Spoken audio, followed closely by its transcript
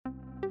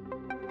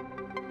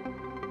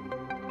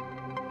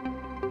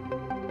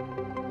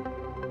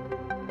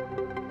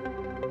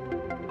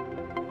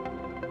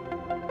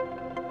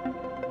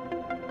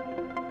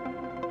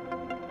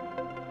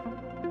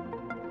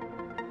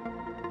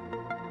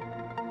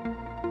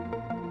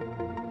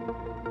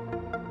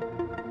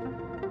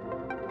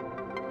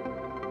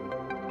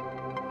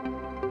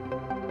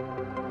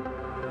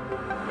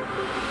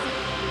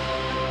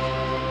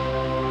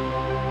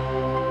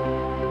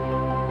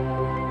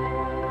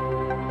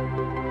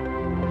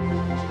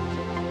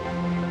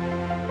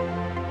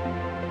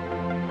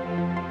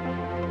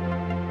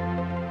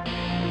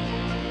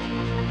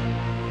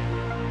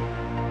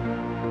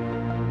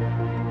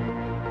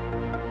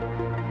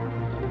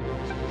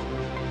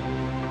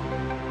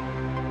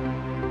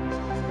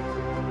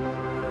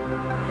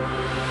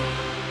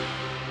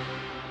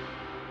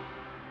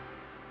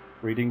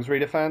Greetings,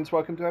 reader fans.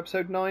 Welcome to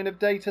episode 9 of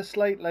Data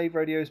Slate, Lave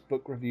Radio's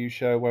book review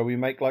show, where we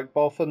make like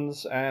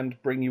Boffins and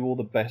bring you all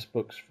the best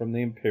books from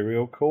the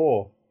Imperial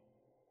Corps.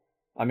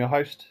 I'm your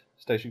host,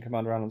 Station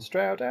Commander Alan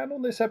Stroud, and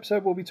on this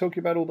episode we'll be talking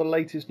about all the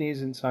latest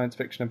news in science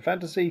fiction and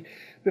fantasy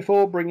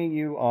before bringing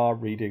you our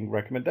reading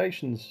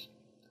recommendations.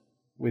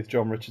 With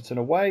John Richardson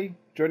away,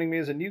 joining me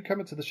as a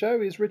newcomer to the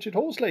show is Richard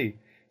Horsley,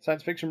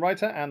 science fiction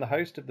writer and the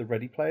host of the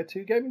Ready Player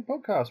 2 gaming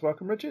podcast.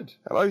 Welcome, Richard.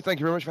 Hello,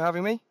 thank you very much for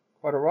having me.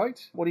 Quite all right.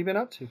 What have you been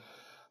up to?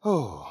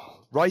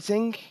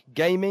 Writing,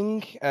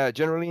 gaming,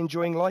 generally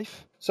enjoying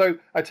life. So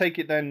I take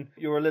it then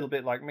you're a little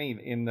bit like me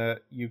in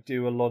that you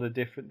do a lot of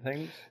different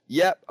things?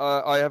 Yep,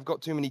 I have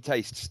got too many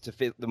tastes to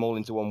fit them all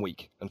into 1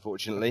 week,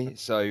 unfortunately.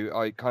 So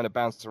I kind of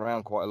bounced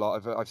around quite a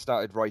lot. I've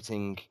started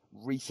writing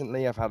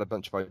recently. I've had a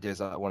bunch of ideas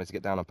that I wanted to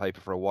get down on paper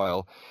for a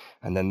while.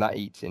 And then that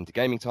eats into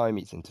gaming time,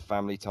 eats into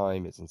family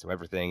time, it's into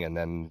everything. And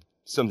then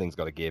something's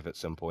got to give at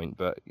some point.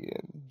 But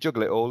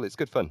juggle it all. It's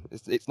good fun.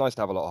 It's nice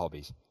to have a lot of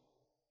hobbies.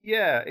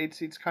 Yeah,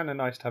 it's kind of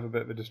nice to have a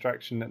bit of a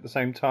distraction. At the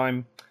same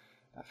time,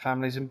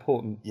 family's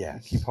important.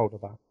 Yes. Keep hold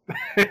of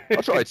that.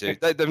 I'll try to.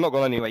 They've not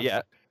gone anywhere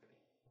yet.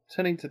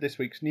 Turning to this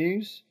week's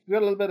news, we've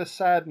got a little bit of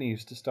sad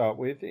news to start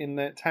with in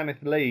that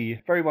Tanith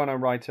Lee, very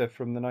well-known writer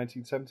from the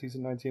 1970s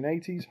and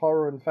 1980s,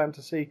 horror and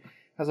fantasy,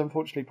 has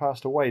unfortunately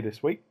passed away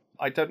this week.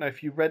 I don't know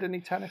if you read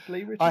any Tanith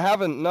Lee, Richard? I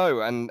haven't,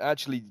 no, and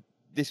actually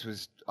this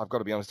was, I've got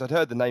to be honest, I'd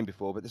heard the name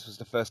before, but this was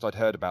the first I'd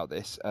heard about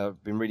this.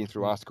 I've been reading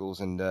through articles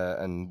and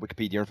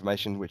Wikipedia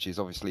information, which is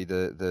obviously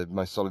the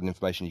most solid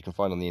information you can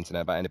find on the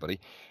internet about anybody.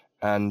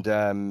 And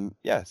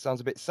yeah,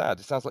 sounds a bit sad.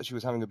 It sounds like she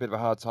was having a bit of a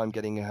hard time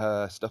getting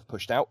her stuff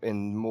pushed out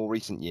in more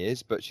recent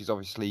years, but she's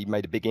obviously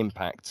made a big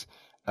impact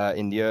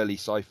in the early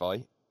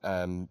sci-fi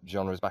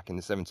genres back in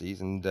the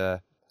 70s, and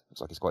looks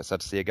like it's quite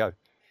sad to see her go.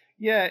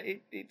 Yeah,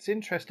 it's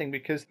interesting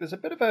because there's a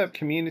bit of a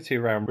community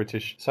around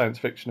British science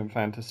fiction and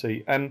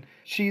fantasy, and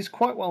she's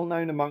quite well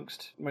known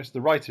amongst most of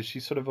the writers.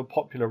 She's sort of a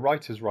popular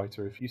writer's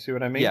writer, if you see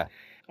what I mean. Yeah.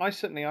 I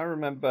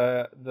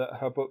remember that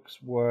her books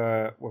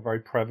were very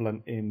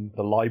prevalent in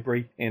the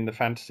library, in the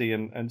fantasy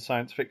and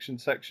science fiction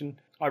section.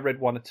 I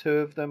read one or two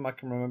of them. I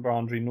can remember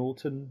Andre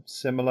Norton,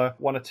 similar.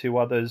 One or two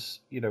others,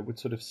 would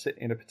sort of sit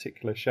in a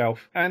particular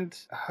shelf. And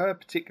her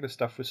particular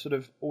stuff was sort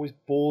of always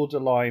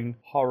borderline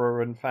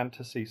horror and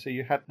fantasy. So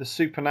you had the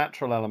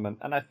supernatural element.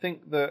 And I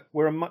think that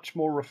we're much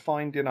more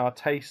refined in our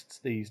tastes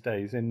these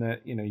days in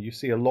that, you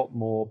see a lot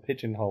more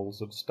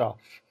pigeonholes of stuff.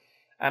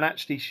 And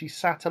actually, she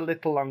sat a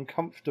little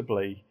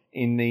uncomfortably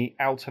in the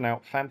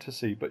out-and-out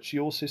fantasy, but she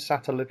also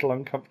sat a little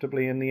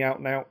uncomfortably in the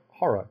out-and-out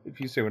horror, if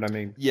you see what I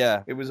mean.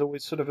 Yeah. It was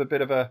always sort of a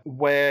bit of a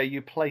where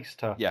you placed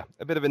her. Yeah,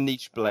 a bit of a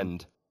niche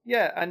blend.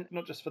 Yeah, and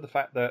not just for the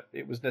fact that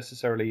it was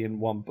necessarily in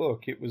one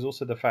book, it was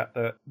also the fact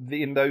that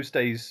in those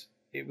days,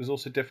 it was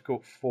also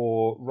difficult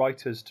for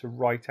writers to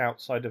write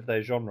outside of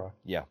their genre.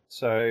 Yeah.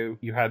 So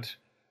you had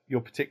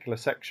your particular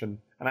section,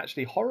 and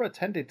actually horror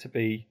tended to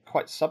be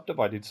quite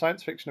subdivided.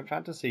 Science fiction and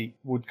fantasy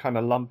would kind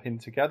of lump in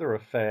together a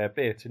fair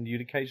bit, and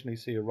you'd occasionally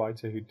see a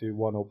writer who'd do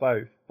one or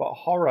both. But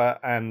horror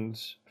and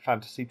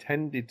fantasy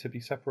tended to be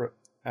separate,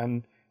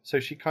 and so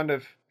she kind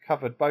of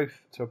covered both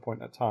to a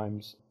point at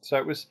times. So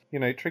it was,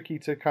 tricky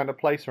to kind of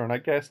place her, and I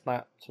guess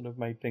that sort of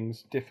made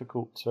things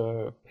difficult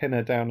to pin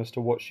her down as to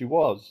what she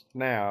was.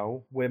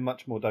 Now, we're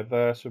much more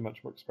diverse, we're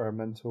much more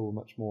experimental,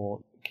 much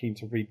more keen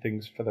to read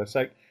things for their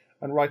sake.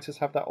 And writers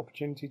have that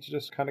opportunity to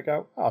just kind of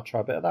go, I'll try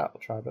a bit of that, I'll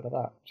try a bit of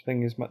that. Which I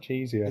think is much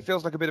easier. It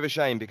feels like a bit of a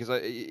shame because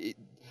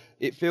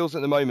it feels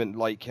at the moment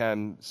like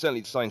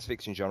certainly the science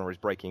fiction genre is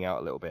breaking out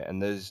a little bit, and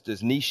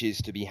there's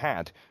niches to be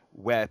had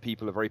where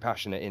people are very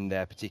passionate in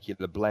their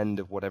particular blend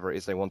of whatever it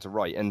is they want to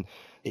write. And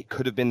it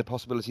could have been the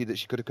possibility that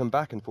she could have come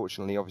back.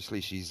 Unfortunately,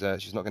 obviously, she's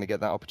not going to get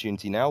that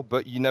opportunity now.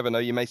 But you never know.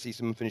 You may see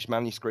some unfinished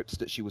manuscripts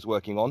that she was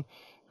working on.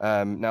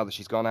 Now that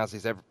she's gone, as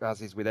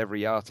is with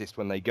every artist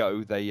when they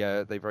go,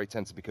 they very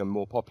tend to become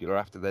more popular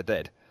after they're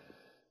dead.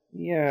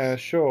 Yeah,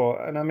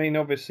 sure. And I mean,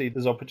 obviously,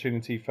 there's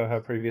opportunity for her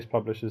previous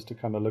publishers to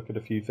kind of look at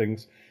a few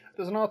things.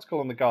 There's an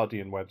article on the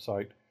Guardian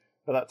website,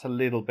 but that's a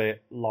little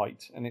bit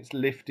light, and it's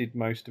lifted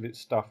most of its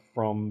stuff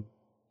from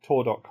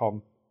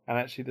Tor.com. And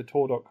actually, the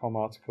Tor.com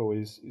article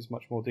is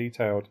much more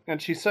detailed.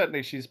 And she's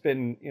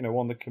been,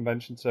 on the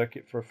convention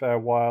circuit for a fair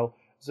while.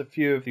 There's a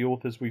few of the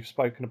authors we've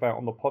spoken about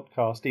on the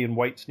podcast. Ian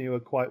Waits knew her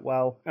quite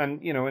well.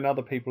 And, and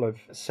other people have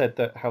said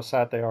that how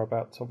sad they are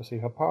about, obviously,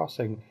 her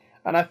passing.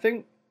 And I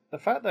think the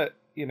fact that,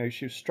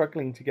 she was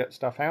struggling to get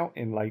stuff out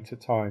in later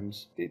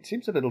times, it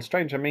seems a little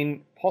strange. I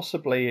mean,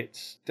 possibly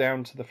it's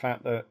down to the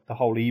fact that the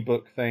whole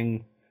ebook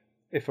thing,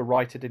 if a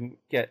writer didn't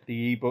get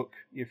the ebook,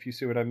 if you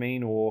see what I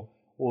mean, or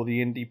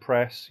the indie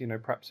press,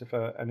 perhaps if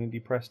an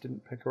indie press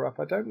didn't pick her up.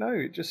 I don't know.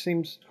 It just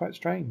seems quite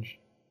strange.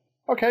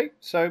 Okay,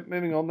 so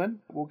moving on then,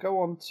 we'll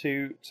go on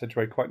to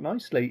segue quite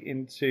nicely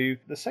into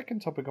the second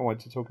topic I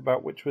wanted to talk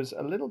about, which was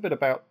a little bit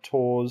about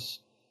Tor's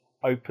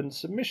Open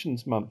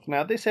Submissions Month.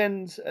 Now, this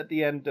ends at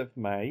the end of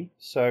May,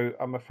 so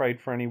I'm afraid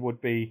for any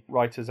would-be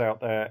writers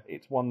out there,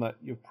 it's one that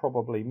you've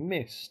probably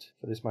missed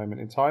for this moment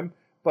in time.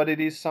 but it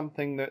is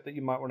something that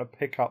you might want to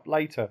pick up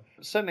later.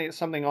 Certainly, it's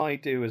something I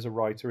do as a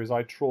writer, is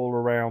I trawl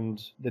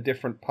around the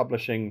different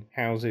publishing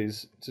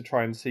houses to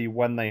try and see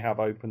when they have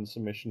open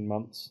submission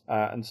months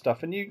and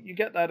stuff. And you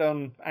get that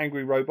on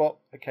Angry Robot.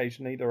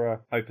 Occasionally, there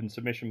are open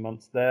submission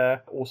months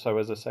there. Also,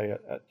 as I say,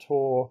 at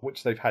Tor,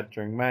 which they've had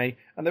during May.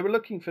 And they were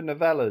looking for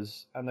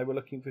novellas and they were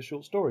looking for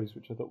short stories,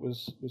 which I thought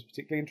was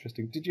particularly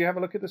interesting. Did you have a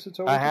look at this at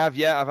all? I have,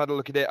 yeah. I've had a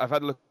look at it. I've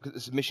had a look at the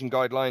submission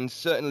guidelines.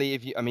 Certainly,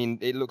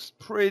 it looks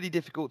pretty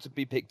difficult to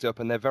be picked up,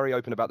 and they're very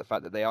open about the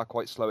fact that they are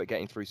quite slow at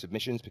getting through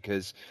submissions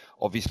because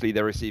obviously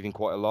they're receiving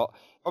quite a lot.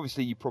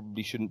 Obviously, you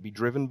probably shouldn't be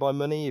driven by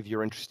money if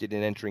you're interested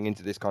in entering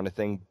into this kind of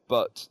thing,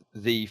 but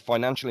the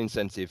financial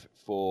incentive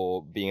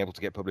for being able to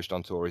get published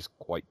on Tor is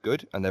quite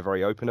good, and they're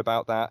very open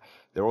about that.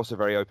 They're also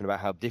very open about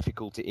how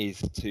difficult it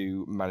is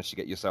to manage to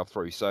get yourself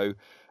through. So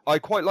I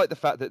quite like the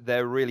fact that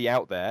they're really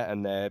out there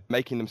and they're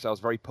making themselves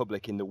very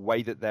public in the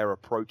way that they're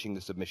approaching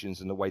the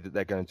submissions and the way that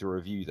they're going to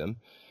review them.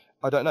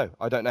 I don't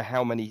know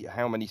how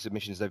many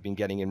submissions they've been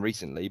getting in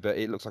recently, but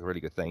it looks like a really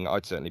good thing.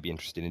 I'd certainly be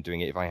interested in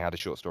doing it if I had a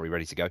short story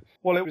ready to go.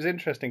 Well, it was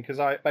interesting because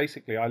I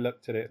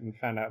looked at it and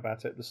found out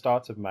about it at the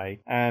start of May,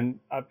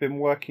 and I've been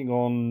working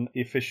on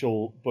the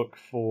official book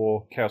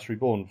for Chaos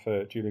Reborn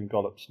for Julian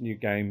Gollop's new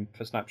game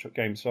for Snapshot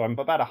Games. So I'm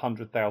about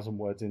 100,000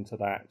 words into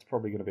that. It's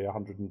probably going to be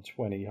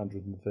 120,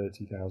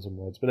 130,000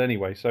 words. But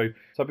anyway, so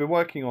I've been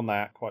working on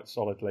that quite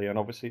solidly, and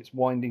obviously it's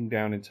winding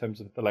down in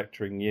terms of the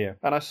lecturing year.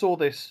 And I saw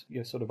this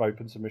sort of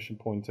open submission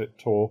point at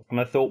Tor,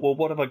 and I thought, well,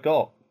 what have I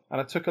got? And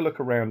I took a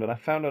look around and I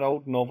found an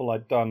old novel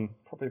I'd done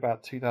probably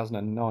about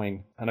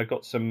 2009, and I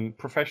got some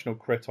professional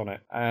crit on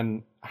it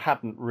and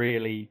hadn't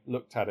really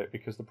looked at it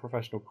because the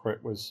professional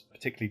crit was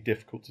particularly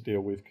difficult to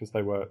deal with because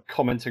they were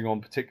commenting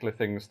on particular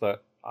things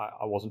that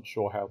I wasn't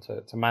sure how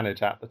to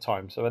manage at the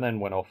time. So I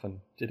then went off and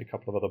did a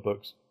couple of other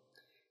books.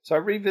 So I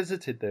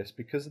revisited this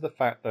because of the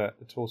fact that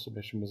the Tor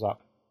submission was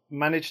up,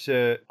 managed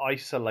to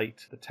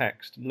isolate the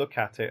text, look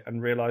at it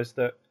and realised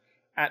that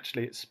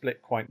actually it's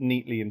split quite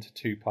neatly into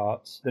two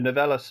parts. The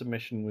novella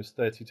submission was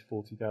 30 to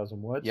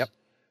 40,000 words. Yep.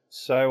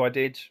 So I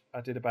did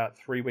about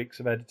 3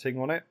 weeks of editing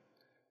on it,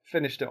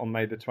 finished it on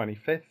May the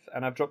 25th,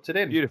 and I've dropped it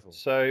in. Beautiful.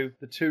 So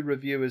the two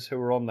reviewers who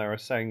are on there are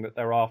saying that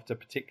they're after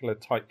particular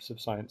types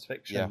of science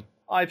fiction. Yeah.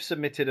 I've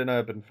submitted an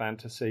urban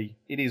fantasy.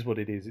 It is what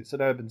it is. It's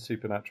an urban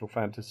supernatural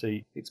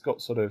fantasy. It's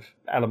got sort of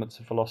elements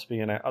of philosophy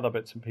in it, other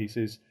bits and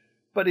pieces,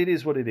 but it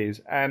is what it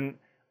is. And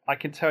I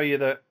can tell you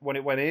that when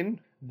it went in,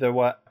 there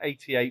were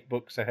 88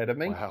 books ahead of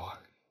me. Wow.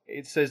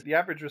 It says the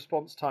average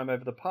response time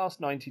over the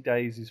past 90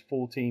 days is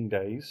 14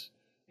 days.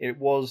 It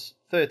was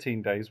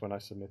 13 days when I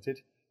submitted.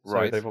 So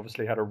Right. they've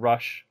obviously had a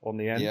rush on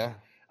the end. Yeah.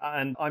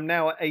 And I'm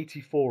now at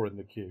 84 in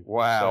the queue.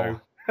 Wow.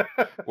 So...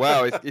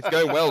 Wow, it's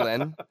going well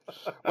then.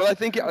 Well, I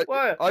think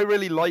I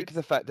really like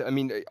the fact that,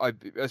 I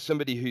as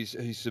somebody who's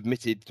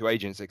submitted to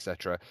agents,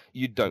 etc.,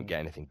 you don't get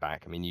anything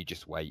back. I mean, you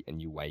just wait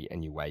and you wait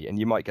and you wait, and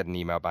you might get an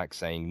email back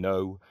saying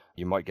no.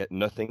 You might get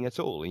nothing at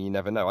all, and you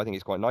never know. I think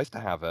it's quite nice to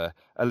have a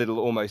little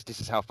almost, this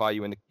is how far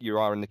you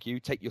are in the queue.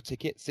 Take your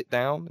ticket, sit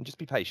down, and just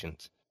be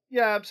patient.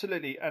 Yeah,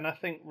 absolutely. And I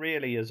think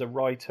really as a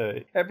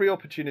writer, every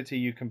opportunity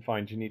you can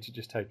find, you need to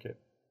just take it.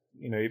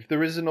 If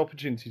there is an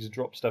opportunity to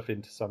drop stuff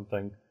into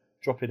something,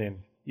 drop it in.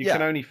 You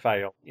can only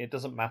fail. It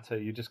doesn't matter.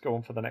 You just go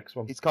on for the next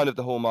one. It's kind of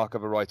the hallmark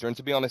of a writer. And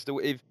to be honest,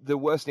 if the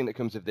worst thing that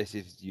comes of this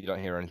is you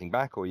don't hear anything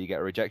back or you get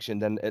a rejection,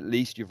 then at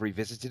least you've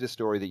revisited a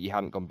story that you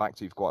hadn't gone back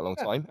to for quite a long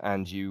time,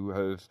 and you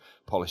have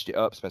polished it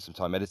up, spent some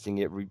time editing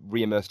it,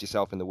 re-immersed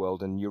yourself in the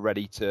world, and you're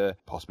ready to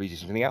possibly do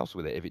something else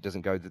with it if it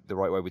doesn't go the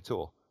right way with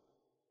Tor.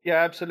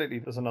 Yeah, absolutely.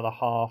 There's another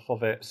half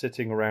of it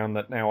sitting around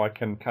that now I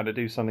can kind of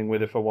do something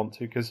with if I want to.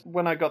 Because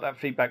when I got that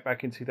feedback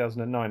back in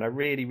 2009, I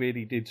really,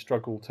 really did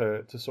struggle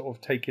to sort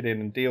of take it in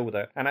and deal with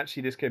it. And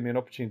actually, this gave me an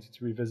opportunity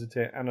to revisit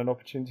it and an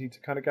opportunity to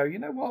kind of go, you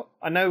know what?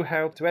 I know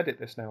how to edit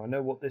this now. I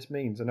know what this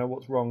means. I know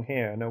what's wrong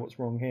here. I know what's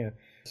wrong here.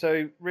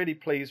 So really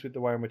pleased with the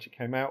way in which it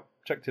came out.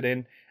 Chucked it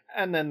in.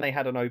 And then they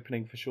had an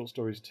opening for short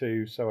stories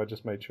too, so I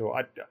just made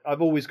sure.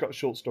 I've always got a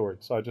short story,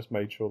 so I just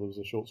made sure there was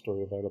a short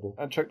story available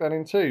and chucked that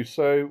in too.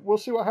 So we'll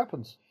see what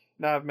happens.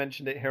 Now I've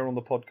mentioned it here on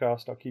the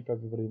podcast, I'll keep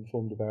everybody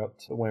informed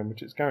about the way in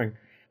which it's going.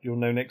 You'll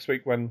know next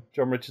week when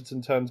John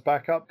Richardson turns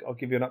back up. I'll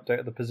give you an update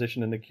of the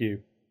position in the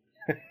queue.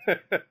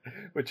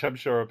 Which I'm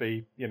sure will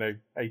be,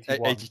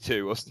 81.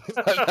 82 or something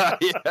like that.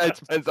 Yeah, it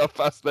depends how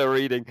fast they're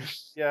reading.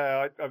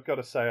 Yeah, I've got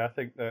to say, I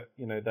think that,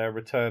 their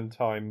return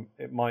time,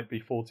 it might be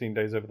 14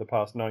 days over the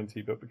past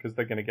 90, but because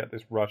they're going to get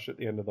this rush at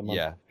the end of the month,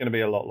 it's going to be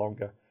a lot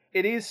longer.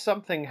 It is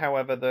something,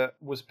 however, that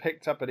was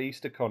picked up at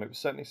EasterCon. It was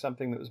certainly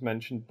something that was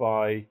mentioned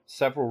by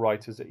several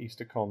writers at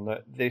EasterCon,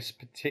 that this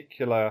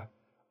particular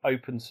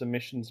open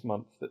submissions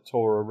month that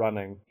Tor are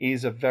running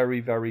is a very,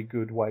 very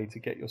good way to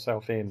get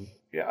yourself in.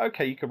 Yeah,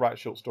 okay, you could write a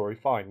short story,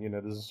 fine.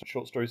 There's a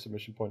short story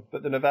submission point.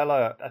 But the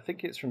novella, I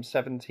think it's from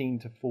 17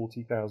 to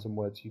 40,000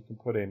 words you can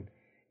put in.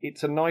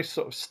 it's a nice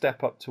sort of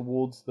step up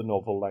towards the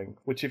novel length,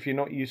 which if you're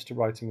not used to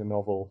writing a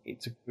novel,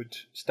 it's a good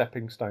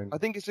stepping stone. I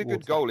think it's a good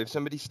towards that. goal. If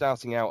somebody's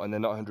starting out and they're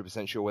not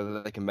 100% sure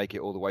whether they can make it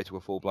all the way to a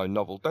full-blown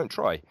novel, don't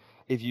try.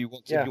 If you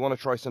want Yeah. to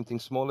try something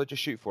smaller,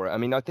 just shoot for it. I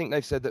mean, I think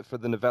they've said that for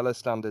the novella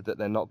standard that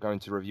they're not going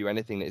to review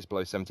anything that is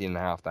below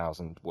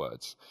 17,500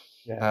 words.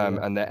 Yeah.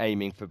 And they're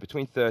aiming for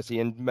between 30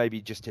 and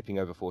maybe just tipping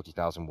over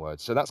 40,000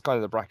 words. So that's kind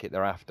of the bracket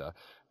they're after.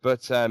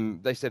 But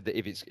they said that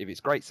if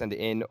it's great, send it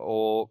in,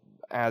 or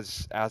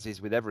as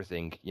is with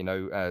everything,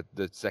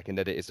 the second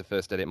edit is the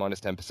first edit minus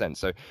 10%.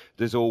 So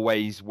there's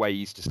always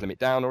ways to slim it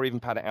down or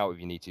even pad it out if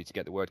you need to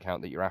get the word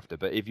count that you're after.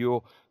 But if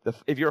you're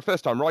a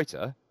first time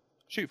writer,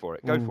 shoot for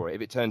it, go for it.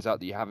 If it turns out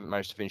that you haven't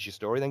managed to finish your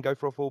story, then go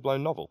for a full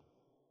blown novel.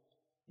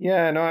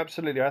 Yeah, no,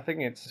 absolutely. I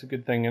think it's a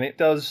good thing. And it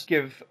does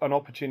give an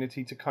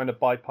opportunity to kind of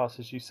bypass,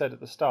 as you said at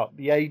the start,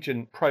 the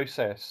agent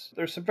process.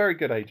 There are some very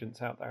good agents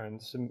out there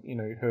and some,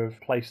 who have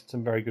placed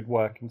some very good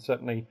work. And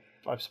certainly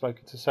I've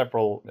spoken to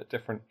several at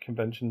different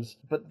conventions.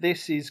 But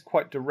this is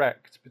quite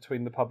direct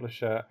between the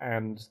publisher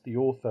and the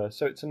author.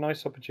 So it's a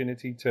nice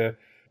opportunity to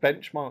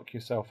benchmark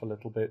yourself a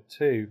little bit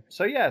too.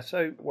 So yeah,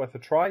 so worth a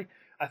try.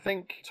 I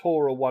think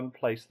Tor are one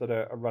place that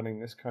are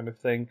running this kind of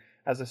thing.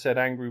 As I said,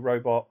 Angry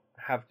Robot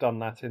have done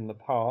that in the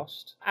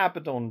past.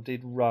 Abaddon did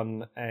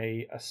run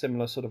a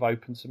similar sort of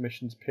open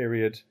submissions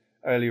period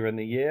earlier in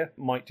the year,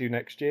 might do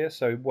next year,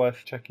 so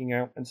worth checking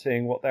out and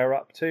seeing what they're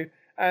up to.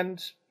 And,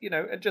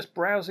 just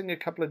browsing a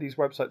couple of these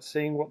websites,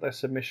 seeing what their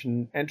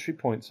submission entry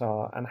points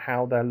are and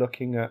how they're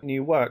looking at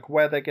new work,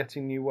 where they're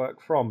getting new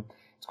work from.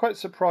 It's quite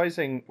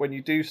surprising when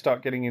you do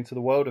start getting into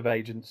the world of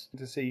agents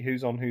to see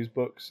who's on whose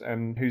books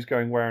and who's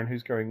going where and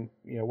who's going,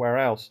 where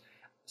else.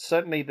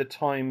 Certainly the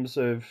times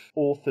of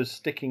authors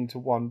sticking to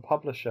one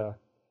publisher,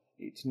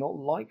 it's not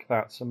like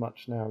that so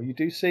much now. You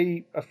do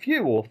see a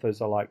few authors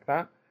are like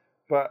that,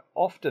 but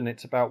often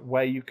it's about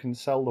where you can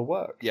sell the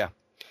work. Yeah.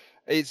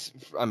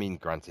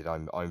 Granted,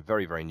 I'm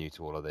very, very new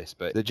to all of this,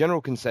 but the general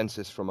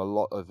consensus from a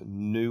lot of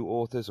new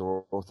authors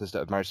or authors that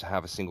have managed to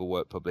have a single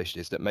work published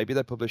is that maybe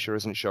their publisher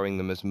isn't showing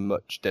them as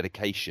much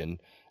dedication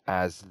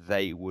as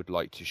they would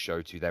like to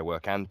show to their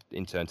work and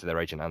in turn to their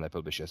agent and their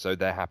publisher. So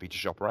they're happy to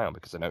shop around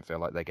because they don't feel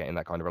like they're getting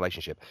that kind of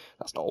relationship.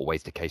 That's not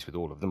always the case with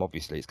all of them.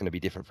 Obviously, it's going to be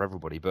different for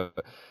everybody,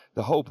 but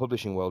the whole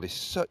publishing world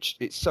is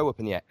it's so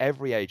up in the air.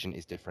 Every agent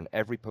is different.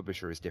 Every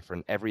publisher is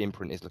different. Every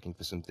imprint is looking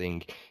for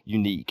something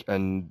unique,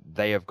 and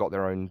they have got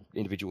their own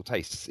individual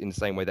tastes in the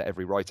same way that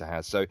every writer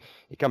has. So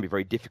it can be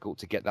very difficult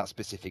to get that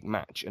specific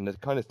match. And the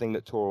kind of thing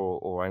that Tor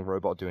or Angry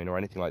Robot are doing or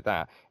anything like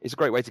that, it's a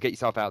great way to get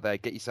yourself out there,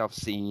 get yourself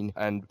seen,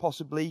 and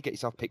possibly get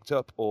yourself picked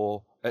up,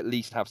 or at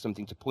least have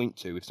something to point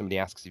to if somebody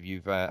asks if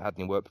you've had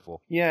any work before.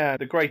 Yeah,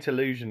 the Great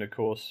Illusion, of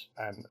course,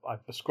 and I've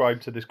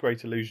ascribed to this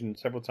Great Illusion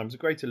several times. The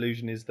Great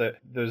Illusion is that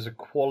there's a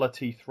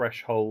quality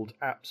threshold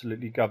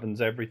absolutely governs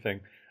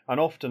everything. And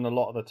often, a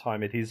lot of the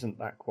time, it isn't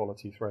that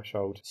quality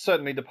threshold.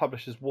 Certainly, the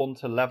publishers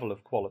want a level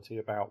of quality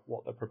about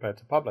what they're prepared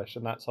to publish,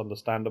 and that's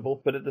understandable.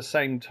 But at the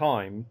same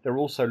time, they're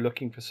also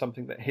looking for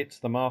something that hits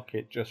the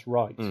market just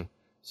right.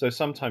 So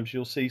sometimes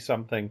you'll see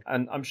something,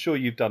 and I'm sure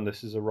you've done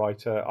this as a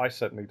writer. I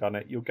certainly done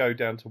it. You'll go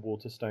down to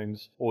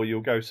Waterstones, or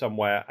you'll go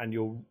somewhere and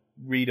you'll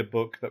read a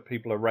book that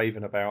people are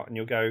raving about, and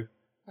you'll go,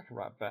 I can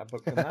write a better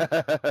book than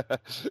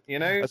that.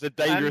 That's a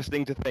dangerous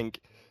thing to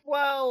think.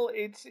 Well,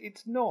 it's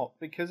not,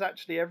 because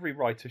actually every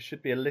writer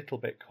should be a little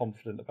bit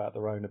confident about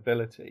their own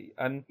ability.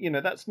 And,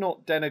 that's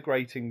not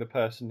denigrating the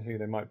person who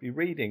they might be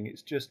reading.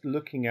 It's just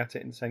looking at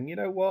it and saying, you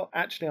know what,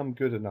 actually I'm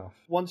good enough.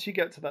 Once you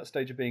get to that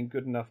stage of being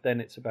good enough, then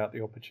it's about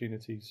the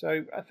opportunity.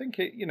 So I think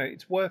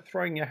it's worth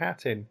throwing your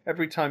hat in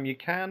every time you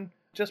can.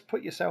 Just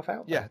put yourself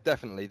out there. Yeah,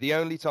 definitely. The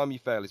only time you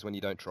fail is when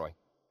you don't try.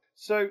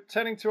 So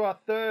turning to our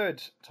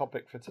third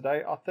topic for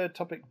today, our third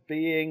topic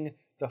being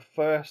the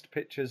first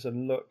pictures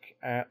and look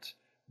at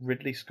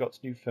Ridley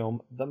Scott's new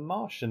film, The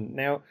Martian.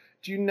 Now,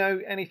 do you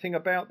know anything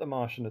about The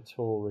Martian at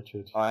all,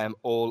 Richard? I am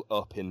all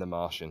up in The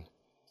Martian.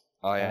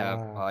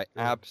 I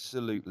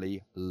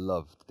absolutely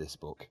loved this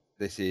book.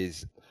 This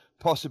is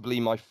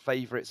possibly my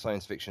favourite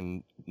science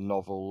fiction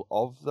novel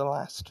of the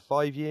last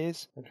 5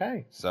 years.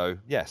 Okay. So,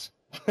 yes.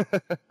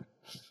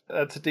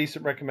 That's a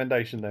decent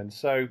recommendation then.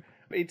 So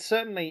it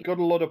certainly got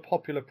a lot of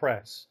popular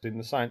press in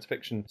the science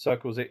fiction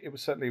circles. It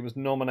was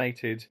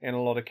nominated in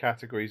a lot of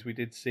categories. We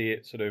did see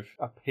it sort of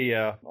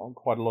appear on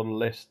quite a lot of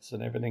lists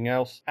and everything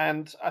else.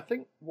 And I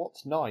think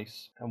what's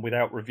nice, and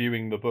without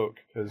reviewing the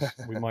book, because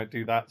we might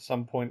do that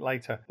some point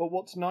later, but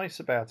what's nice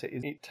about it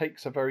is it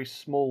takes a very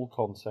small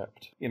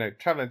concept.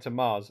 Traveling to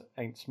Mars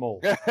ain't small,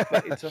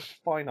 but it's a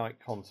finite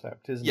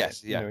concept, isn't it?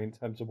 Yes, yeah. In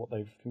terms of what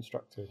they've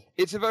constructed.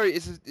 It's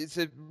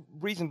a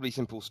reasonably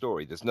simple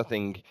story. There's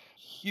nothing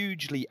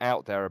hugely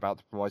out there about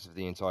the premise of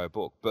the entire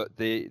book, but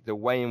the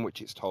way in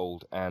which it's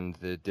told and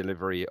the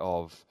delivery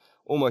of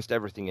almost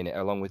everything in it,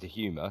 along with the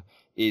humour,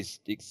 is,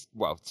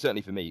 well,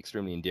 certainly for me,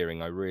 extremely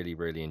endearing. I really,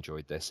 really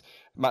enjoyed this.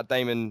 Matt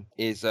Damon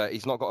he's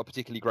not got a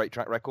particularly great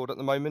track record at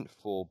the moment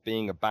for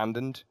being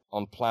abandoned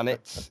on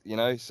planets,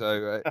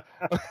 so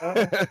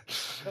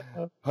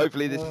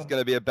hopefully this is going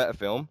to be a better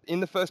film. In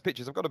the first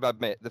pictures, I've got to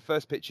admit, the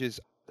first pictures,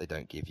 they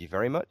don't give you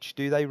very much,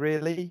 do they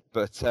really?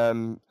 But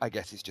I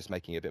guess it's just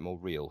making it a bit more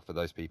real for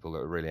those people that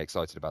are really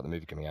excited about the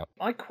movie coming out.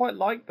 I quite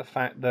like the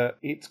fact that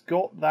it's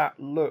got that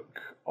look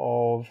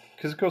of,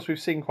 because of course we've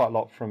seen quite a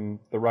lot from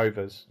the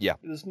rovers. Yeah.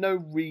 There's no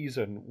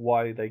reason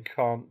why they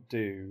can't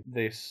do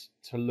this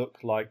to look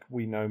like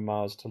we know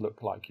Mars to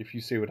look like, if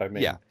you see what I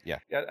mean. Yeah.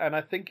 And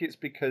I think it's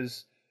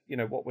because,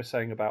 what we're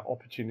saying about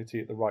opportunity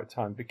at the right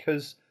time,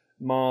 because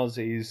Mars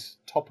is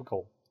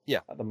topical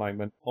at the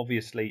moment.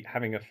 Obviously,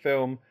 having a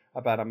film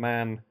about a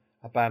man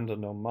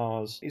abandoned on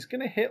Mars is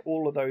going to hit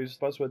all of those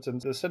buzzwords,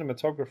 and the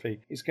cinematography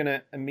is going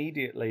to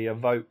immediately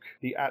evoke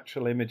the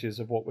actual images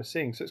of what we're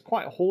seeing. So it's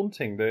quite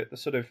haunting, the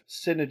sort of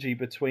synergy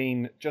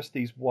between just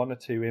these one or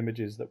two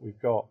images that we've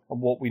got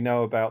and what we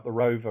know about the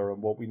rover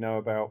and what we know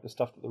about the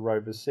stuff that the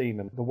rover's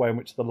seen and the way in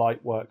which the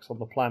light works on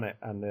the planet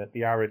and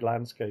the arid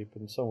landscape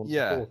and so on and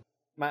so forth.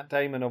 Matt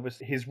Damon,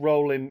 obviously, his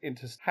role in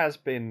has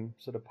been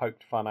sort of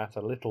poked fun at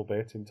a little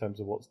bit in terms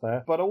of what's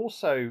there. But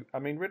also, I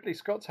mean, Ridley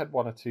Scott's had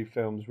one or two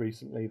films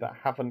recently that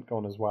haven't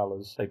gone as well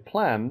as they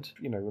planned.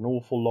 An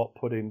awful lot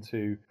put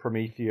into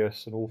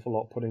Prometheus, an awful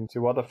lot put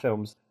into other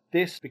films.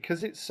 This,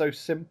 because it's so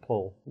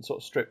simple and sort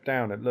of stripped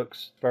down, it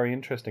looks very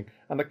interesting.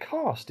 And the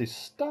cast is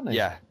stunning.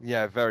 Yeah,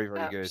 very,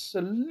 very good.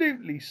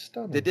 Absolutely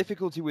stunning. The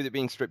difficulty with it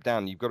being stripped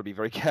down, you've got to be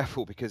very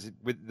careful, because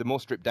the more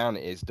stripped down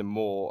it is, the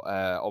more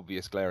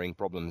obvious glaring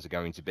problems are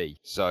going to be.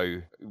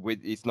 So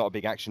it's not a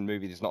big action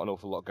movie. There's not an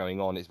awful lot going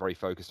on. It's very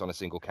focused on a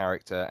single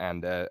character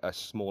and a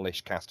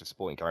smallish cast of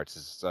supporting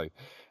characters. So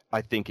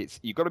I think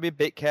you've got to be a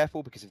bit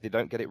careful, because if they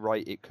don't get it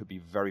right, it could be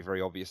very, very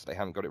obvious they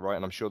haven't got it right.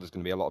 And I'm sure there's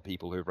going to be a lot of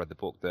people who have read the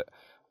book that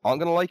aren't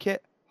going to like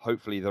it.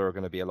 Hopefully there are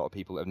going to be a lot of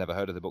people that have never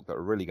heard of the book that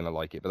are really going to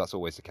like it, but that's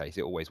always the case.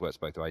 It always works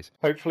both ways.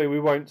 Hopefully we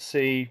won't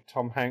see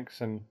Tom Hanks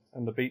and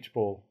the beach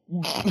ball.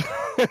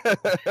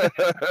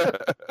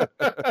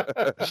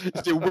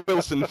 Still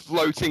Wilson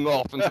floating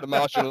off into the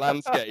Martian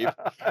landscape.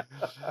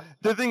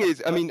 The thing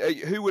is, I mean,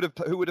 who would have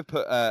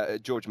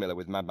put George Miller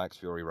with Mad Max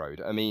Fury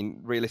Road? I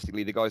mean,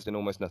 realistically, the guy's done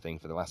almost nothing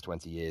for the last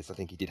 20 years. I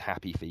think he did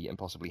Happy Feet and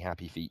possibly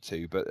Happy Feet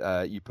 2,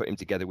 but you put him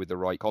together with the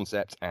right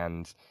concept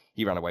and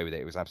he ran away with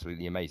it. It was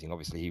absolutely amazing.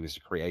 Obviously, he was the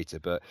creator,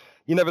 but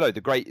you never know.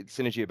 The great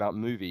synergy about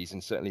movies,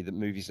 and certainly the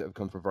movies that have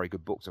come from very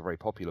good books or very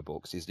popular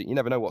books, is that you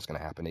never know what's going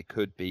to happen. It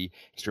could be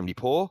extremely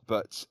poor,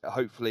 but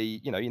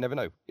hopefully, you never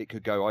know. It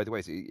could go either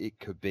ways. It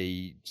could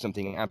be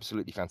something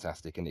absolutely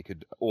fantastic, and it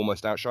could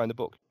almost outshine the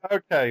book.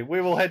 Okay, we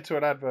will head to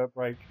an advert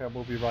break, and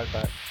we'll be right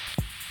back.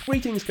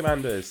 Greetings,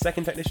 Commanders.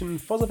 Second Technician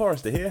Fozzer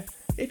Forrester here.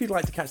 If you'd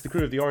like to catch the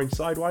crew of the Orange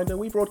Sidewinder,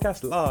 we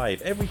broadcast live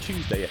every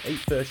Tuesday at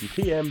 8:30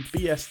 PM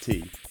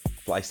BST.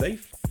 Fly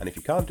safe, and if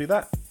you can't do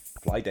that,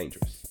 fly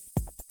dangerous.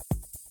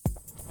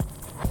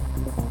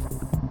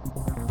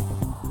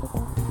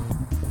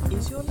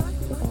 Is your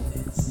life like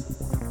this?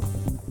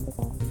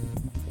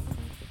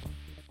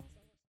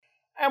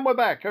 And we're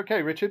back.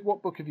 Okay, Richard,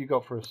 what book have you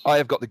got for us? I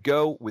have got The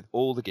Girl with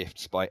All the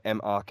Gifts by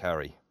M.R.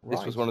 Carey. Right.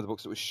 This was one of the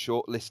books that was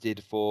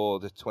shortlisted for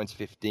the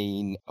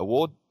 2015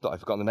 award that I've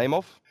forgotten the name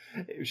of.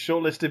 It was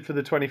shortlisted for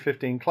the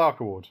 2015 Clark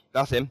Award.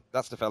 That's him.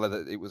 That's the fella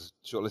that it was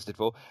shortlisted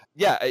for.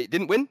 Yeah, it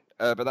didn't win,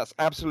 but that's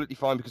absolutely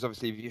fine, because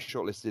obviously if you're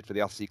shortlisted for the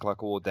Arthur C.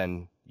 Clarke Award,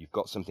 then you've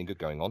got something good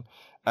going on.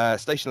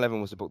 Station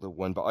 11 was the book that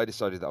won, but I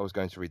decided that I was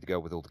going to read The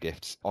Girl with All the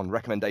Gifts on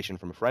recommendation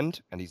from a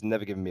friend, and he's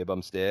never given me a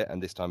bum steer,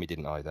 and this time he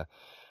didn't either.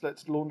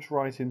 Let's launch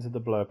right into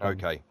the blurb.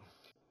 Okay.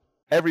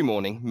 Every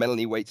morning,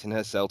 Melanie waits in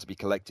her cell to be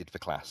collected for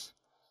class.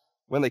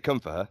 When they come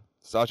for her,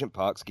 Sergeant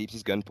Parks keeps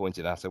his gun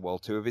pointed at her while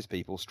two of his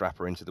people strap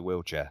her into the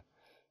wheelchair.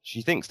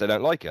 She thinks they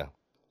don't like her.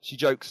 She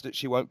jokes that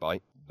she won't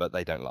bite, but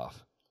they don't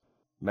laugh.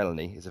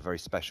 Melanie is a very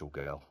special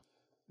girl.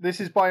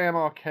 This is by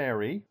M.R.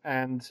 Carey,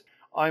 and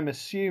I'm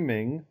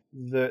assuming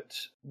that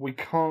we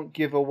can't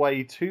give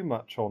away too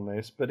much on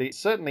this, but it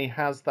certainly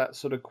has that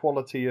sort of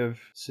quality of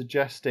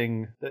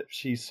suggesting that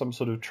she's some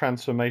sort of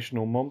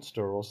transformational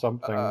monster or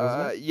something,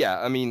 doesn't it?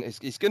 Yeah, I mean,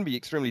 it's going to be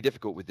extremely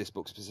difficult with this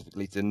book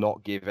specifically to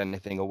not give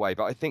anything away,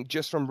 but I think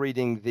just from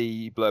reading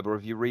the blurb, or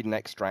if you read an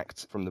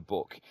extract from the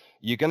book,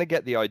 you're going to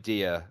get the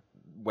idea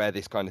where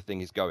this kind of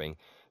thing is going.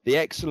 The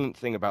excellent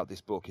thing about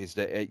this book is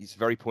that it's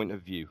very point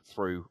of view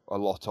through a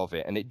lot of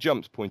it, and it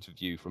jumps point of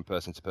view from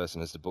person to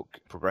person as the book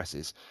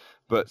progresses.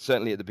 But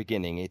certainly at the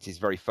beginning, it is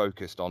very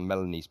focused on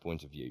Melanie's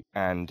point of view.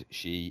 And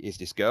she is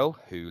this girl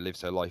who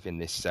lives her life in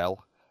this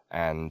cell,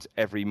 and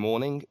every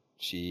morning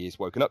she is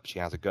woken up, she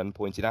has a gun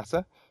pointed at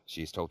her.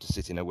 She is told to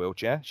sit in a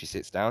wheelchair. She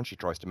sits down, she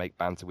tries to make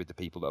banter with the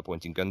people that are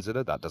pointing guns at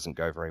her. That doesn't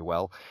go very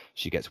well.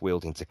 She gets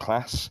wheeled into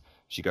class.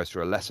 She goes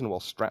through a lesson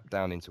while strapped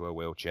down into her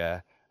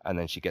wheelchair, and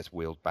then she gets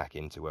wheeled back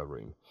into her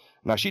room.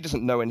 Now, she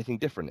doesn't know anything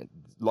different.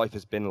 Life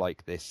has been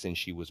like this since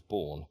she was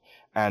born.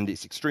 And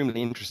it's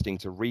extremely interesting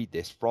to read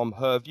this from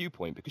her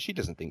viewpoint because she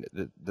doesn't think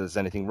that there's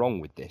anything wrong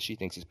with this. She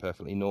thinks it's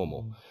perfectly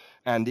normal.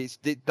 And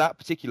that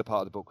particular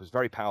part of the book was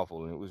very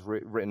powerful, and it was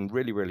written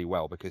really, really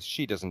well because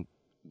she doesn't,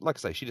 like I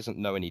say, she doesn't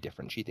know any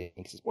different. She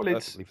thinks it's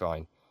perfectly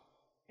fine.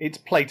 It's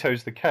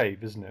Plato's The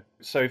Cave, isn't it?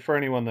 So for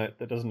anyone that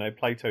doesn't know,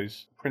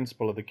 Plato's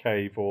principle of the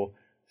cave or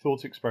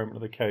thought experiment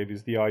of the cave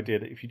is the idea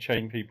that if you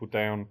chain people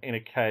down in a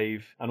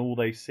cave and all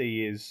they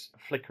see is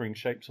flickering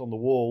shapes on the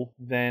wall,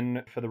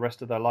 then for the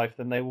rest of their life,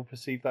 then they will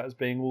perceive that as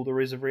being all there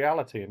is of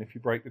reality. And if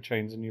you break the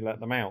chains and you let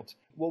them out,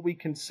 what we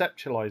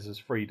conceptualize as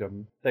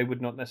freedom, they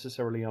would not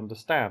necessarily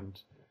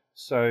understand.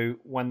 So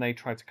when they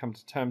try to come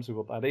to terms with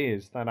what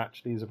that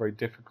actually is a very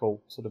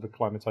difficult sort of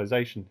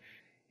acclimatization.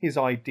 His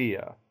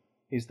idea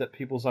is that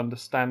people's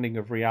understanding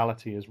of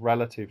reality is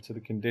relative to the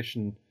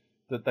condition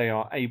that they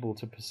are able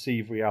to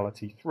perceive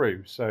reality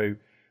through. So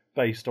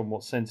based on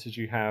what senses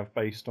you have,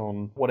 based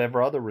on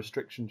whatever other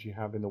restrictions you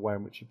have in the way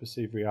in which you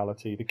perceive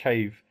reality, the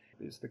cave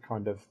is the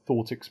kind of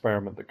thought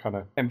experiment that kind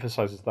of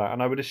emphasizes that.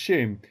 And I would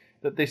assume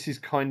that this is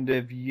kind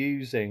of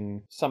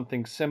using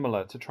something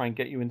similar to try and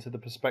get you into the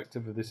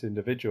perspective of this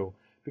individual.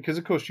 Because,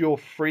 of course, your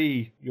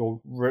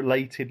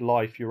related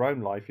life, your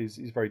own life is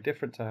very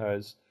different to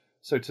hers.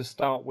 So to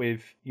start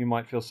with, you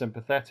might feel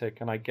sympathetic,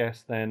 and I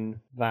guess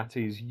then that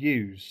is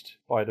used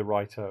by the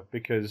writer,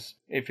 because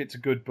if it's a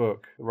good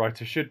book, the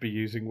writer should be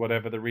using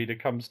whatever the reader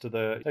comes to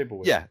the table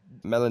with. Yeah,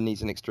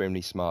 Melanie's an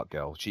extremely smart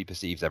girl. She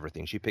perceives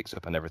everything. She picks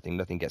up on everything.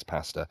 Nothing gets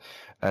past her.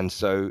 And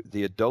so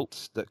the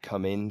adults that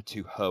come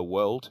into her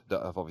world,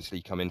 that have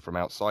obviously come in from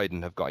outside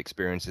and have got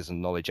experiences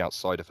and knowledge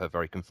outside of her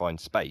very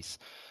confined space,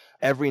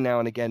 every now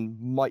and again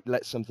might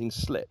let something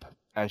slip.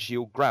 And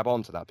she'll grab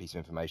onto that piece of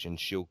information,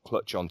 she'll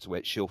clutch onto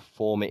it, she'll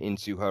form it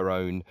into her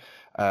own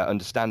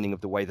understanding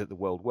of the way that the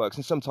world works.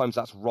 And sometimes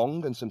that's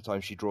wrong, and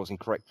sometimes she draws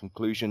incorrect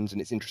conclusions,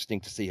 and it's interesting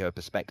to see her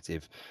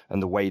perspective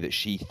and the way that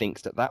she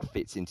thinks that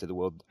fits into the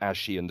world as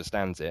she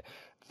understands it.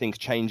 Things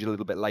change a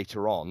little bit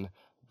later on,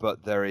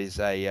 but there is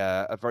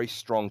a very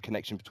strong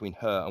connection between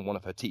her and one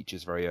of her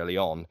teachers very early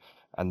on,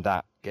 and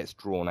that gets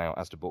drawn out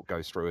as the book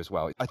goes through as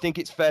well. I think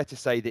it's fair to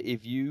say that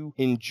if you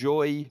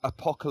enjoy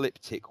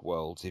apocalyptic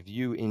worlds, if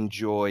you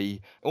enjoy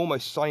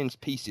almost science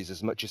pieces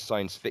as much as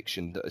science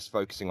fiction that is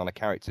focusing on a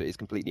character that is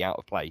completely out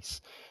of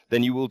place,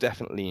 then you will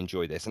definitely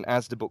enjoy this. And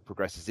as the book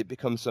progresses, it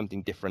becomes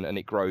something different and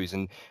it grows.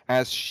 And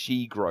as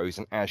she grows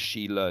and as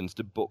she learns,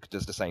 the book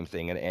does the same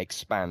thing and it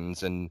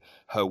expands and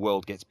her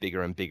world gets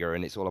bigger and bigger.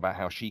 And it's all about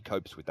how she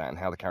copes with that and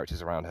how the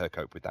characters around her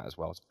cope with that as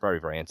well. It's very,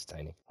 very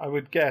entertaining. I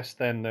would guess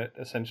then that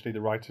essentially the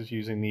writer's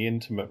using the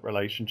intimate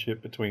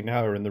relationship between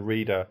her and the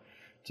reader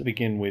to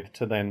begin with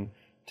to then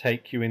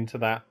take you into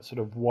that sort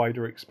of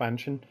wider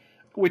expansion,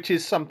 which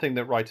is something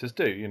that writers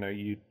do. You know,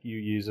 you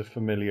use a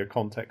familiar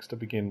context to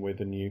begin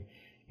with and you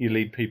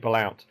lead people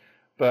out.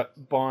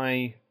 But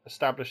by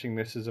establishing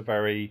this as a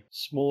very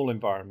small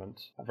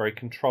environment, a very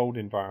controlled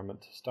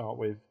environment to start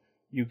with,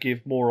 you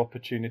give more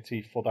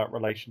opportunity for that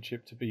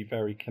relationship to be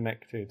very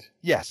connected.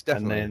 Yes,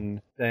 definitely.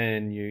 And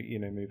then you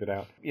move it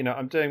out. You know,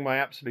 I'm doing my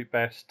absolute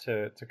best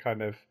to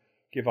kind of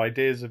give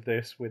ideas of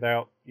this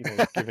without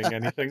giving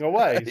anything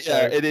away. So,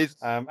 yeah, it is.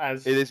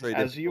 It is very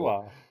as you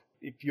are.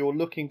 If you're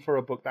looking for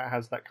a book that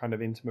has that kind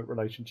of intimate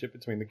relationship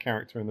between the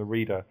character and the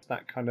reader,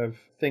 that kind of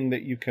thing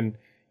that you can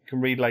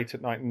read late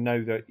at night and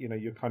know that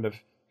you're kind of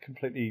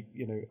completely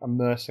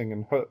immersing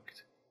and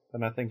hooked,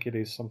 then I think it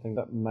is something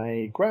that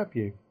may grab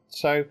you.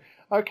 So,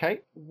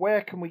 okay,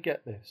 where can we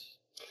get this?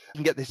 You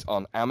can get this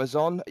on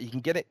Amazon. You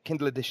can get it.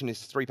 Kindle edition is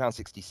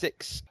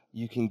 £3.66.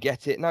 You can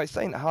get it. Now, it's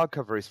saying that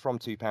hardcover is from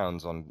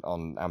 £2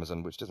 on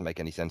Amazon, which doesn't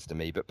make any sense to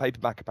me. But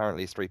paperback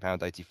apparently is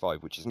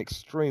 £3.85, which is an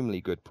extremely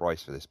good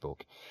price for this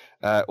book.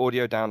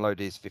 Audio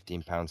download is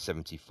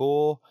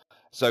 £15.74.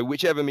 So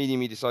whichever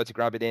medium you decide to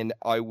grab it in,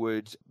 I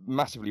would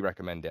massively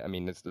recommend it. I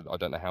mean, I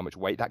don't know how much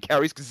weight that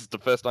carries because it's the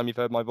first time you've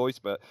heard my voice,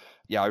 but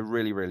yeah, I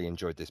really, really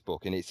enjoyed this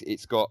book. And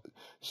it's got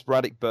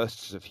sporadic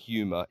bursts of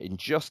humour in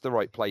just the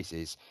right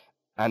places.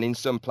 And in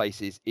some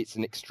places, it's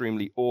an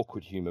extremely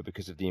awkward humour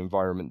because of the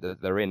environment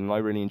that they're in. And I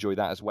really enjoy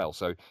that as well.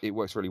 So it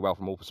works really well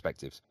from all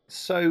perspectives.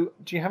 So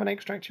do you have an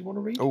extract you want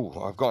to read? Oh,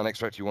 I've got an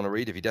extract you want to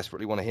read if you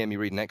desperately want to hear me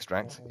read an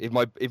extract. If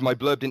my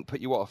blurb didn't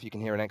put you off, you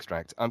can hear an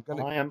extract. I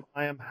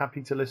am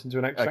happy to listen to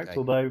an extract, okay.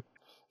 Although...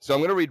 So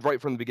I'm going to read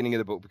right from the beginning of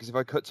the book, because if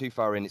I cut too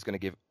far in, it's going to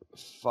give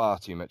far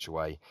too much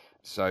away.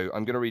 So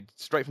I'm going to read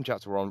straight from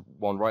chapter 1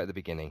 right at the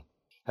beginning.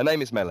 Her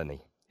name is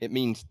Melanie. It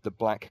means the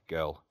black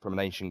girl, from an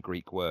ancient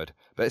Greek word,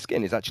 but her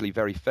skin is actually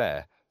very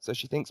fair, so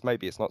she thinks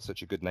maybe it's not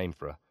such a good name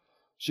for her.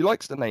 She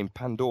likes the name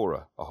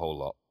Pandora a whole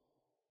lot,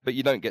 but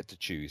you don't get to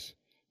choose.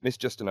 Miss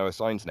Justineau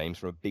assigns names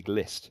from a big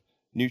list.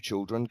 New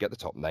children get the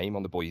top name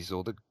on the boys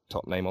or the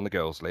top name on the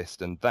girls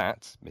list, and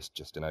that, Miss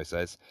Justineau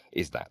says,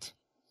 is that.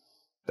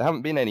 There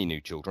haven't been any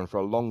new children for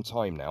a long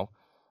time now.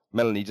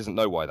 Melanie doesn't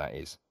know why that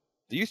is.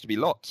 There used to be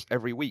lots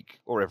every week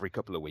or every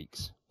couple of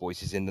weeks.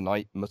 Voices in the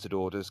night, muttered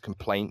orders,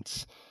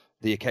 complaints.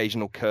 The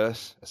occasional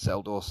curse, a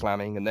cell door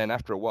slamming, and then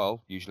after a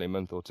while, usually a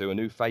month or two, a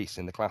new face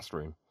in the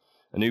classroom.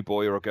 A new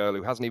boy or a girl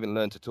who hasn't even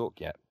learned to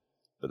talk yet.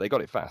 But they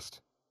got it fast.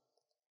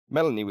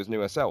 Melanie was new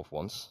herself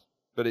once,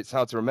 but it's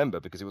hard to remember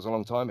because it was a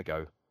long time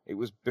ago. It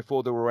was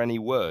before there were any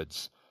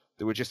words.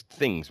 There were just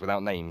things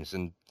without names,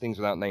 and things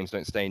without names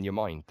don't stay in your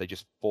mind. They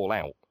just fall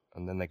out,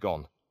 and then they're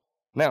gone.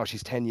 Now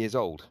she's 10 years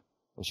old,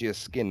 and she has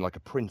skin like a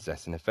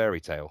princess in a fairy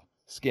tale,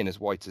 skin as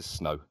white as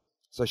snow.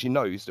 So she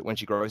knows that when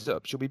she grows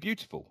up, she'll be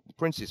beautiful, with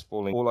princes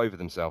falling all over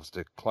themselves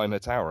to climb her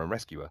tower and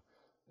rescue her,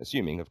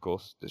 assuming, of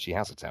course, that she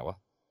has a tower.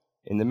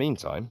 In the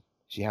meantime,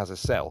 she has a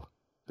cell,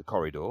 the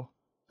corridor,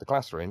 the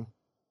classroom,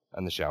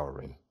 and the shower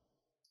room.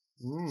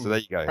 So there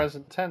you go.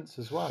 Present tense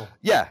as well.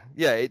 Yeah,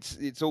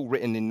 it's all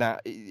written in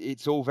that.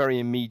 It's all very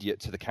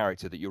immediate to the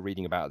character that you're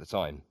reading about at the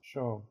time.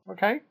 Sure.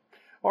 Okay.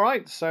 All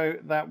right, so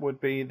that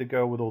would be The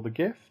Girl with All the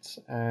Gifts,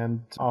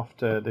 and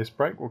after this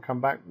break, we'll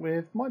come back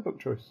with my book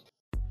choice.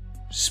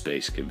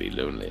 Space can be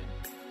lonely,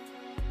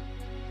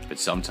 but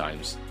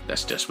sometimes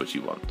that's just what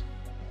you want.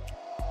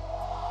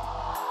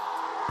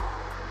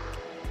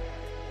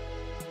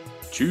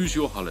 Choose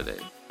your holiday,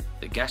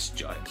 the gas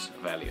giants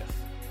of Alioth,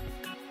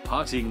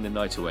 partying the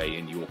night away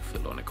in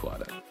Yorkville on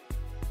Aquada,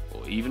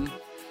 or even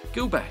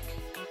go back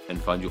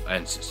and find your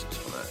ancestors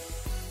on Earth.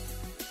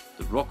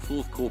 The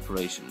Rockforth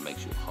Corporation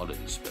makes your holiday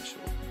special,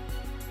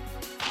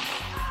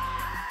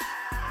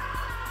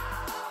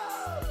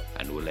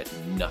 and will let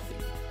nothing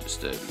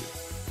disturb you.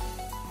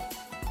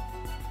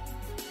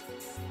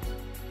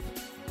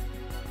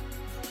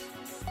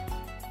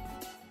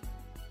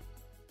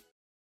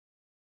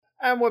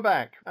 And we're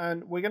back,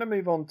 and we're going to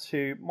move on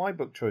to my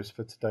book choice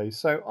for today.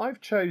 So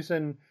I've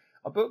chosen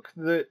a book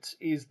that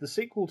is the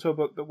sequel to a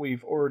book that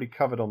we've already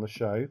covered on the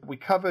show. We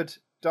covered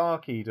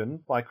Dark Eden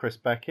by Chris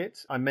Beckett.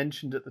 I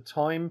mentioned at the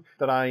time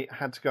that I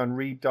had to go and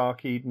read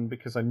Dark Eden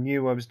because I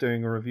knew I was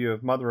doing a review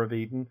of Mother of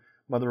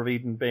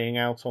Eden being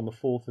out on the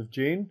 4th of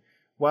June.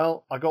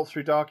 Well, I got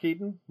through Dark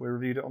Eden. We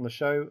reviewed it on the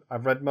show.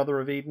 I've read Mother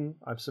of Eden.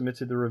 I've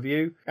submitted the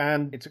review,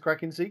 and it's a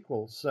cracking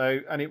sequel.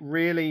 And it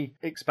really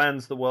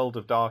expands the world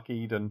of Dark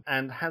Eden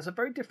and has a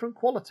very different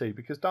quality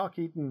because Dark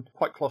Eden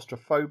quite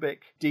claustrophobic,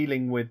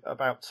 dealing with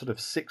about sort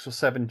of 6 or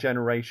 7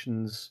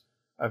 generations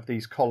of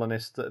these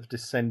colonists that have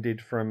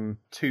descended from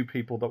 2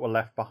 people that were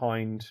left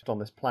behind on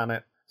this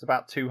planet. It's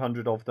about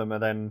 200 of them are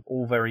then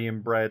all very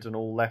inbred and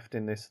all left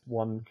in this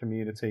one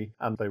community,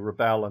 and they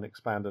rebel and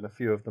expand, and a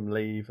few of them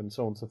leave, and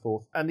so on and so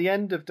forth. And the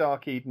end of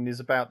Dark Eden is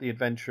about the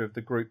adventure of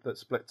the group that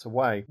splits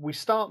away. We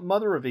start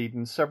Mother of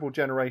Eden several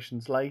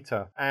generations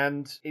later,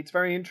 and it's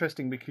very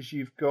interesting because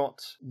you've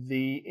got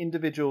the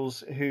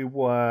individuals who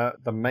were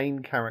the main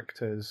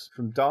characters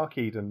from Dark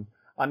Eden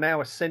are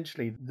now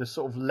essentially the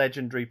sort of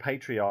legendary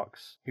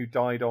patriarchs who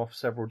died off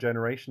several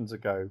generations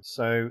ago.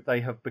 So they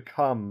have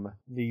become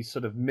these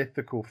sort of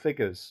mythical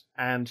figures,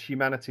 and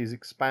humanity has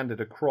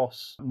expanded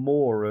across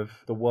more of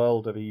the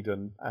world of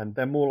Eden, and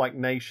they're more like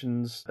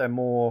nations. They're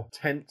more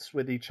tense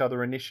with each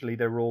other. Initially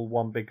they were all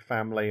one big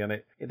family, and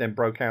it then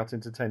broke out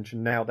into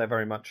tension. Now they're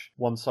very much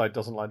one side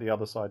doesn't like the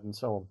other side, and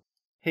so on.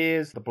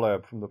 Here's the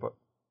blurb from the book.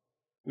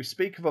 We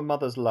speak of a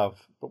mother's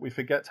love, but we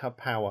forget her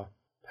power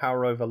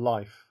over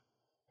life,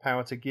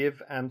 power to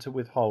give and to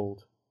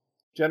withhold.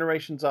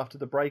 Generations after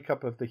the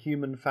breakup of the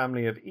human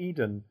family of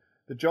Eden,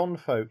 the John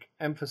folk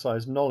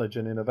emphasized knowledge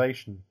and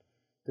innovation,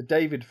 the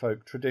David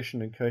folk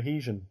tradition and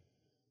cohesion.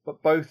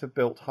 But both have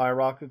built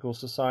hierarchical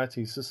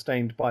societies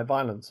sustained by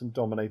violence and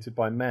dominated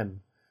by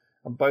men,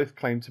 and both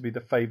claim to be the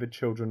favoured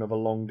children of a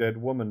long-dead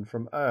woman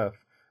from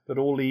Earth that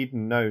all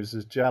Eden knows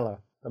as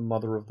Jella, the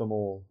mother of them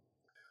all.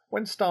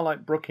 When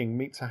Starlight Brooking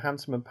meets a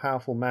handsome and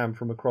powerful man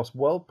from across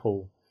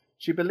Worldpool,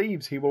 she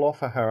believes he will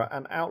offer her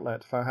an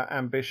outlet for her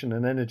ambition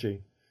and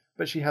energy,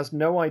 but she has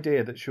no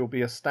idea that she'll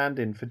be a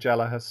stand-in for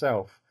Jella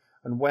herself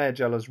and wear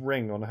Jella's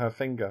ring on her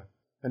finger,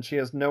 and she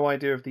has no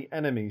idea of the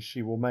enemies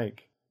she will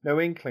make, no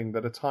inkling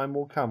that a time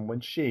will come when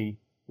she,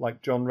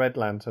 like John Red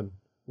Lantern,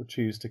 will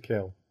choose to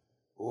kill.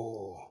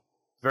 Oh,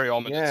 very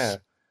ominous. Yeah.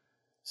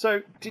 So,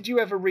 did you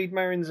ever read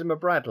Marion Zimmer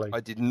Bradley? I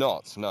did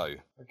not, no.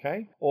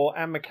 Okay. Or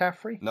Anne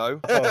McCaffrey?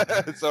 No.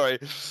 Oh. Sorry.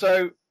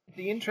 So,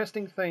 the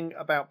interesting thing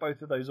about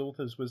both of those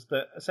authors was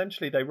that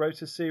essentially they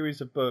wrote a series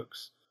of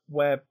books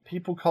where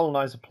people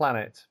colonize a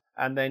planet,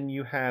 and then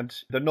you had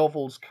the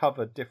novels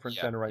covered different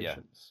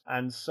generations. Yeah.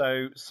 And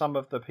so some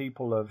of the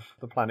people of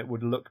the planet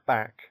would look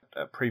back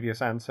at previous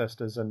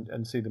ancestors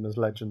and see them as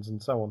legends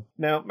and so on.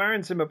 Now,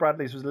 Marion Zimmer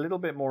Bradley's was a little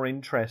bit more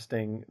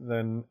interesting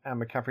than Anne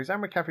McCaffrey's.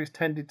 Anne McCaffrey's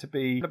tended to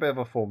be a bit of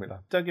a formula.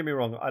 Don't get me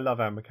wrong, I love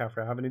Anne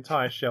McCaffrey. I have an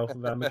entire shelf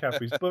of Anne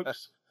McCaffrey's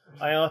books.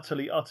 I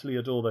utterly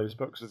adore those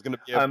books. There's going to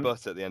be a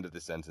but at the end of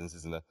this sentence,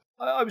 isn't there?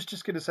 I was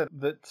just going to say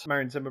that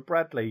Marion Zimmer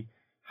Bradley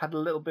had a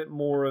little bit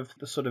more of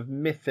the sort of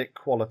mythic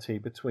quality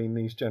between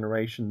these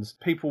generations.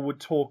 People would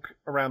talk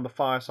around the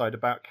fireside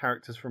about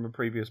characters from a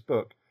previous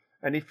book,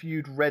 and if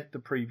you'd read the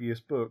previous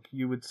book,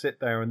 you would sit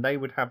there and they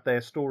would have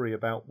their story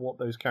about what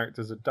those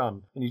characters had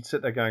done, and you'd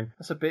sit there going,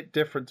 that's a bit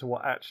different to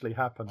what actually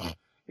happened.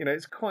 You know,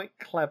 it's quite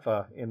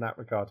clever in that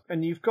regard.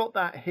 And you've got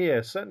that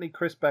here. Certainly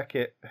Chris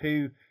Beckett,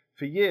 who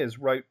for years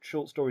wrote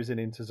short stories in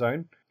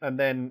Interzone and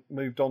then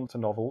moved on to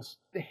novels.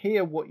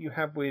 Here, what you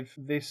have with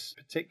this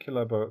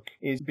particular book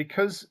is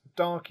because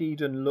Dark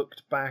Eden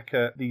looked back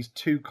at these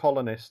two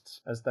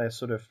colonists as their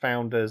sort of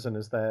founders and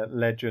as their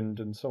legend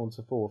and so on and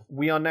so forth,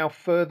 we are now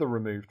further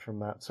removed from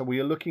that. So we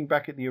are looking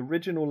back at the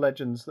original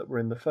legends that were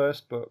in the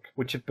first book,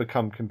 which have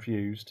become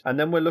confused. And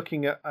then we're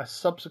looking at a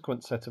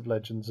subsequent set of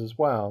legends as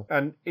well.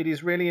 And it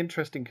is really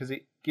interesting because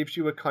it gives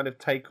you a kind of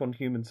take on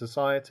human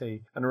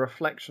society and a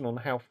reflection on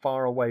how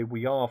far away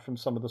we are from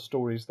some of the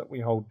stories that we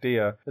hold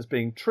dear as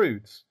being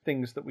truths,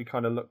 things that we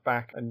kind of look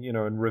back and, you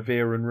know, and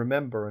revere and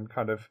remember, and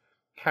kind of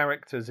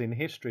characters in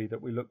history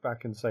that we look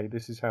back and say,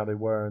 this is how they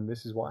were and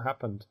this is what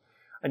happened.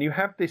 And you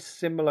have this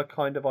similar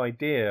kind of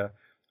idea,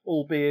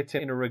 albeit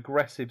in a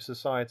regressive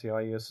society,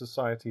 i.e. a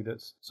society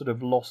that's sort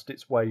of lost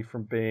its way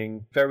from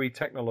being very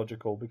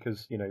technological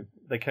because, you know,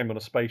 they came on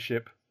a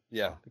spaceship,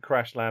 Yeah. they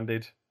crash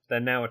landed. They're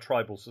now a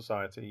tribal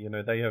society. You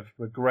know, they have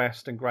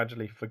regressed and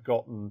gradually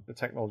forgotten the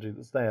technology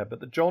that's there.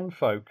 But the John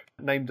folk,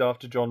 named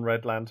after John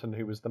Red Lantern,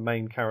 who was the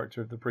main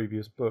character of the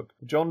previous book,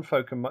 the John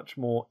folk are much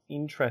more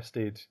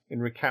interested in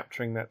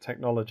recapturing that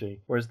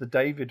technology, whereas the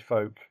David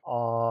folk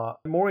are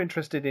more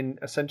interested in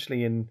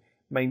essentially in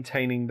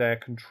maintaining their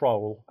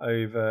control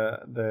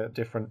over the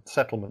different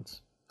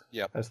settlements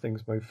as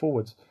things move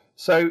forwards.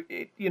 So,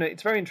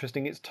 it's very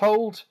interesting. It's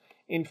told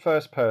in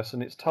first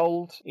person, it's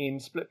told in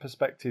split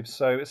perspectives,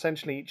 so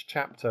essentially each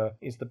chapter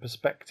is the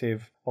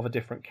perspective of a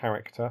different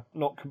character.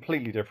 Not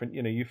completely different,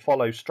 you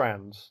follow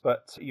strands,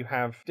 but you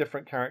have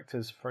different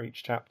characters for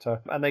each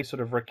chapter, and they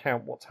sort of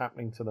recount what's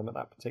happening to them at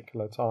that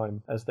particular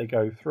time as they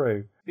go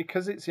through.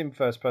 Because it's in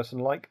first person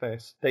like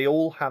this, they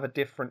all have a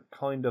different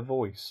kind of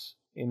voice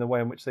in the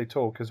way in which they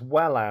talk, as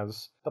well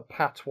as the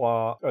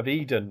patois of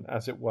Eden,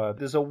 as it were.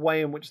 There's a way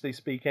in which they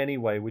speak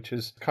anyway, which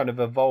has kind of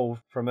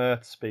evolved from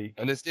Earth speak.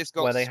 And has this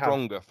got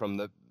stronger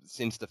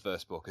since the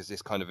first book? Has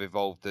this kind of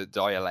evolved, the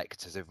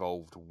dialect has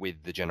evolved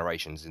with the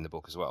generations in the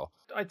book as well?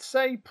 I'd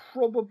say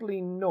probably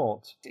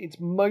not.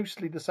 It's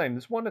mostly the same.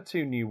 There's one or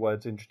two new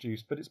words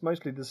introduced, but it's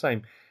mostly the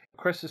same.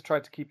 Chris has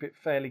tried to keep it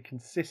fairly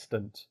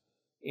consistent.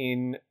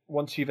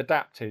 Once you've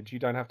adapted, you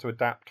don't have to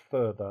adapt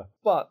further.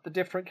 But the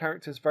different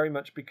characters, very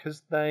much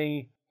because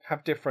they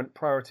have different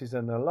priorities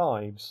in their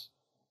lives,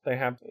 they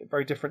have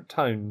very different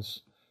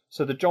tones.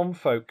 So the John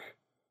folk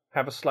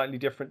have a slightly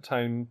different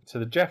tone to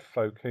the Jeff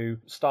folk, who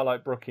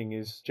Starlight Brooking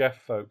is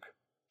Jeff folk.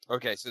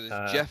 Okay, so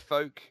there's Jeff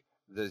folk,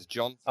 there's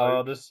John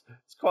folk. Oh, it's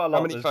quite a lot.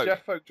 How many there's folk?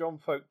 Jeff folk, John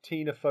folk,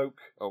 Tina folk.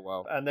 Oh,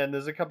 wow. And then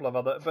there's a couple of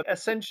other, but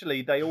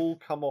essentially they all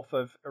come off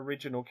of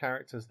original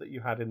characters that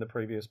you had in the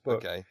previous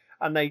book. Okay.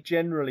 And they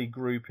generally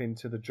group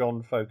into the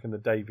John folk and the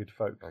David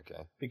folk.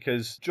 Okay.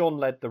 Because John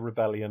led the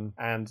rebellion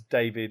and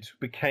David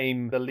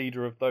became the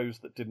leader of those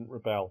that didn't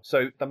rebel.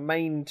 So the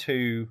main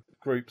two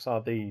groups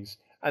are these.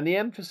 And the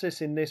emphasis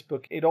in this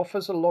book, it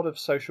offers a lot of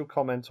social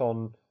comment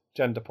on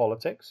gender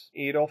politics.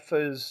 It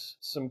offers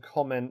some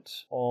comment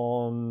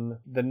on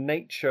the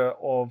nature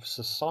of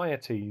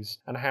societies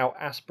and how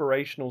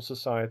aspirational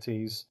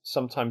societies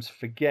sometimes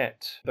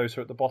forget those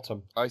who are at the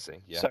bottom. I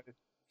see, yeah. So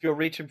if you're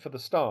reaching for the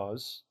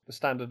stars, the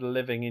standard of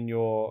living in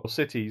your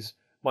cities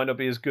might not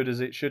be as good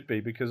as it should be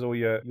because all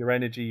your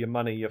energy, your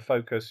money, your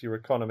focus, your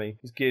economy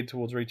is geared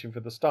towards reaching for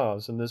the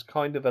stars. And there's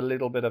kind of a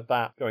little bit of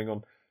that going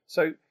on.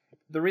 So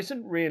there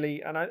isn't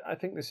really, and I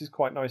think this is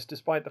quite nice,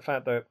 despite the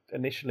fact that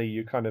initially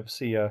you kind of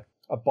see a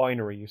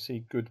binary, you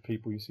see good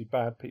people, you see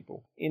bad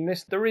people. In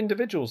this, there are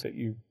individuals that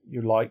you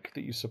like,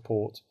 that you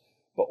support,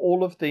 but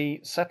all of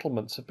the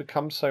settlements have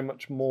become so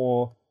much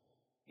more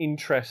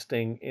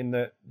interesting in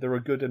that there are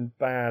good and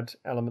bad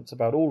elements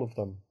about all of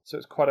them. So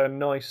it's quite a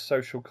nice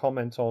social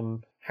comment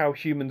on how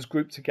humans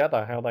group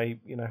together, how they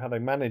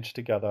manage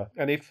together.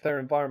 And if their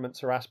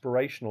environments are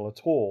aspirational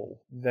at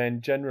all,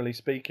 then generally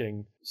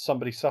speaking,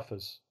 somebody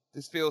suffers.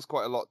 This feels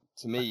quite a lot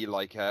to me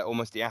like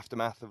almost the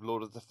aftermath of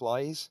Lord of the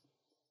Flies.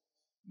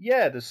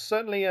 Yeah, there's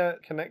certainly a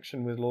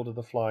connection with Lord of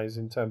the Flies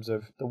in terms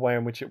of the way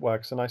in which it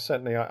works. And I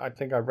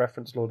think I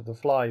referenced Lord of the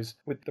Flies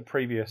with the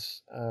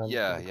previous.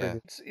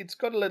 It's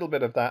got a little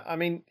bit of that. I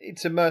mean,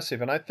 it's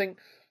immersive. And I think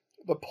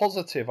the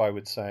positive, I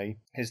would say,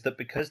 is that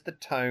because the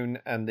tone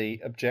and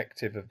the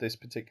objective of this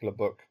particular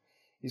book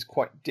is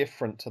quite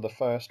different to the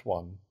first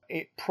one,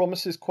 it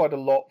promises quite a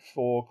lot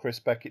for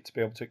Chris Beckett to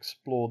be able to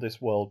explore this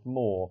world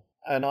more.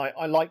 And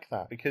I like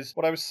that, because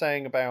what I was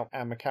saying about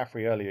Anne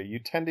McCaffrey earlier, you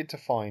tended to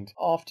find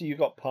after you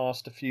got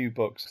past a few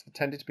books, there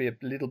tended to be a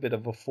little bit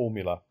of a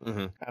formula. Mm-hmm.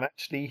 And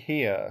actually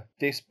here,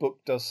 this book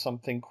does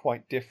something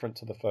quite different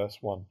to the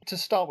first one. To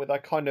start with,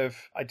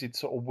 I did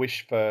sort of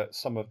wish for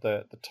some of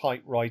the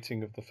tight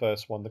writing of the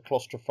first one, the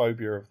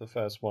claustrophobia of the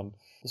first one,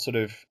 the sort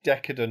of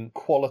decadent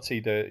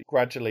quality, the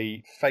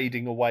gradually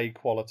fading away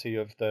quality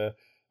of the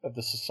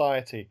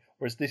society,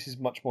 whereas this is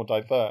much more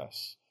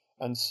diverse.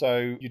 and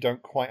so you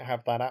don't quite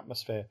have that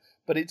atmosphere.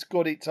 But it's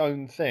got its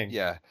own thing.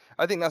 Yeah,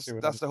 I think See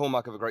what that's the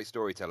hallmark of a great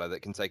storyteller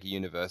that can take a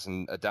universe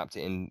and adapt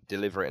it and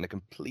deliver it in a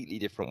completely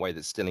different way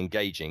that's still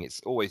engaging. It's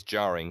always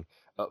jarring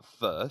at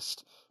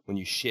first when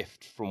you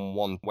shift from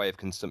one way of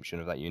consumption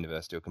of that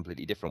universe to a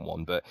completely different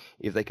one. But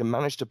if they can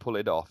manage to pull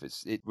it off,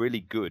 it's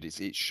really good.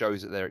 It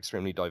shows that they're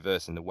extremely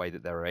diverse in the way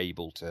that they're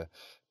able to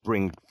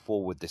bring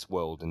forward this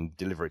world and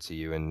deliver it to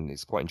you, and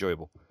it's quite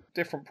enjoyable.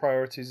 Different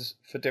priorities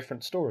for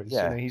different stories.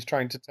 Yeah. You know, he's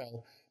trying to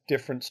tell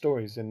different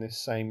stories in this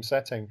same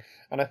setting,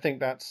 and I think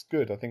that's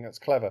good. I think that's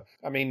clever.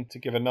 I mean, to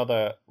give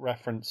another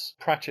reference,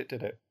 Pratchett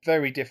did it.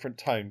 Very different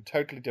tone,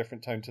 totally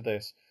different tone to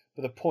this.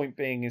 But the point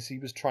being is he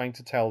was trying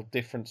to tell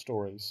different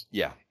stories.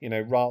 Yeah. You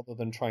know, rather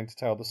than trying to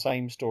tell the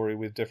same story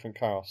with different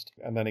cast.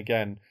 And then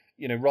again,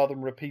 you know, rather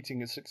than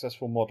repeating a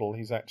successful model,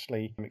 he's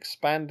actually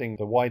expanding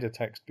the wider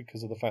text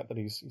because of the fact that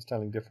he's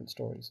telling different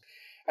stories.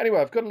 Anyway,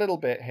 I've got a little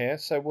bit here,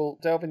 so we'll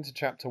delve into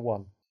chapter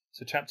 1.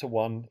 So chapter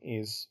 1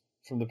 is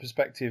from the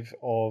perspective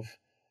of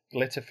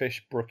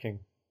Glitterfish Brooking.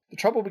 The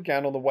trouble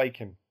began on the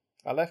Waking.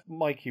 I left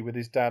Mikey with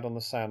his dad on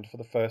the sand for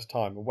the first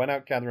time and went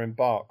out gathering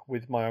bark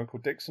with my Uncle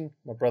Dixon,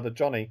 my brother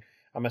Johnny,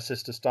 and my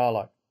sister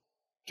Starlight.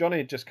 Johnny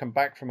had just come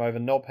back from over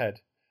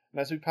Knobhead, and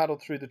as we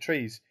paddled through the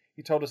trees,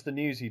 he told us the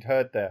news he'd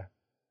heard there.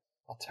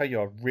 I'll tell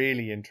you a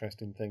really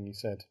interesting thing, he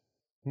said.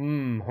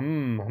 Went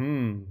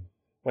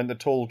the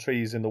tall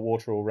trees in the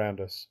water all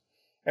round us.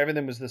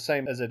 Everything was the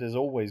same as it has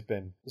always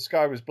been. The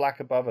sky was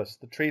black above us,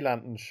 the tree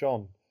lanterns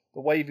shone,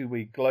 the wavy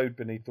weed glowed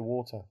beneath the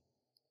water.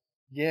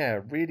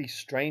 Yeah, really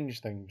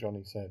strange thing,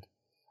 Johnny said.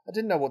 I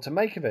didn't know what to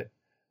make of it.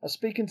 I was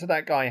speaking to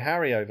that guy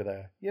Harry over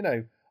there, you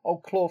know,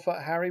 old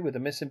Clawfoot Harry with the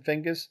missing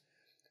fingers,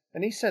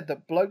 and he said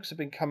that blokes have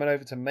been coming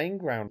over to Main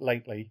Ground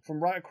lately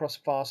from right across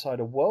far side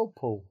of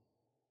Whirlpool.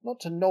 Not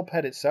to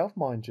Knobhead itself,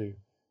 mind you,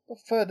 but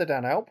further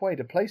down Alpway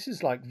to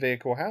places like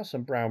Vehicle House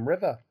and Brown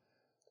River.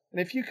 And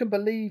if you can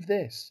believe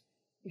this,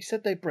 he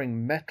said they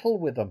bring metal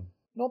with them.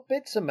 Not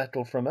bits of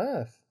metal from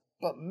Earth,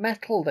 but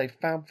metal they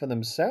found for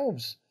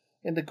themselves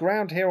in the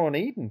ground here on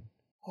Eden.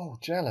 Oh,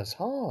 jealous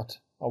heart,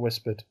 I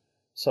whispered,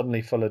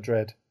 suddenly full of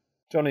dread.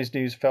 Johnny's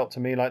news felt to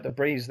me like the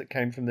breeze that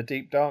came from the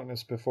deep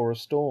darkness before a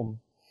storm.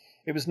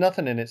 It was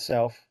nothing in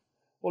itself.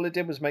 All it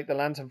did was make the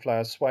lantern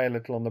flowers sway a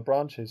little on the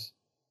branches.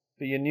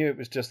 But you knew it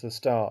was just the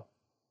start.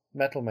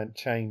 Metal meant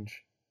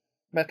change.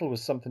 Metal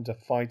was something to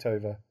fight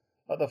over,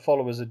 like the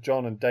followers of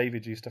John and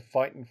David used to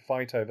fight and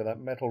fight over that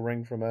metal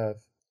ring from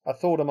Earth. I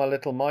thought of my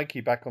little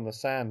Mikey back on the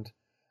sand,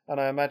 and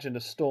I imagined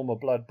a storm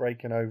of blood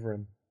breaking over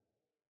him.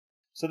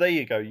 So there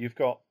you go. You've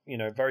got, you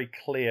know, very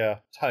clear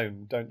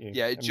tone, don't you?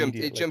 Yeah,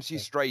 it jumps you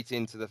straight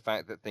into the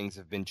fact that things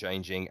have been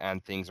changing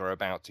and things are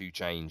about to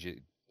change. It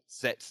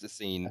sets the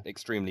scene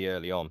extremely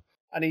early on.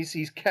 And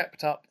he's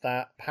kept up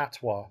that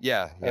patois.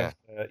 Yeah.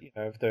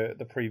 Of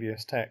the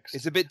previous text.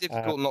 It's a bit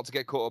difficult not to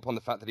get caught up on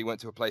the fact that he went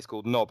to a place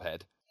called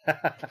Knobhead.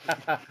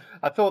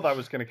 I thought that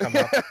was going to come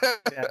up.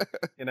 Yeah,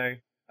 you know,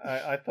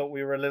 I thought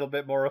we were a little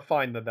bit more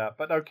refined than that,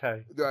 but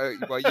okay.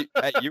 Well,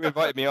 you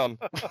invited me on.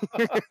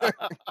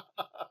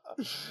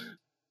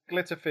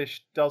 Glitterfish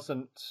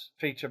doesn't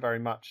feature very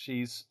much.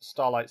 She's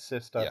Starlight's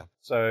sister,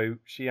 so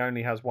she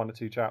only has 1 or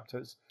 2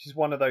 chapters. She's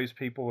one of those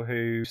people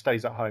who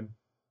stays at home.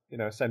 You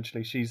know,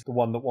 essentially, she's the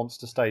one that wants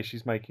to stay.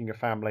 She's making a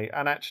family,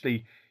 and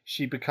actually,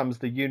 she becomes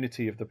the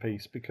unity of the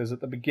piece because at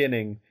the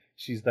beginning,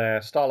 she's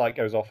there. Starlight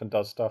goes off and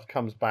does stuff,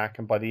 comes back,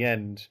 and by the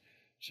end,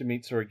 she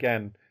meets her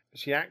again.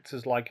 She acts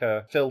as like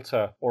a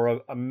filter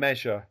or a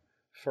measure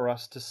for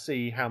us to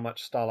see how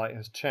much Starlight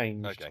has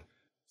changed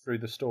through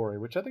the story,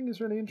 which I think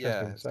is really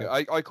interesting. Yeah,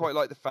 I quite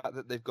like the fact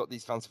that they've got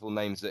these fanciful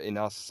names that in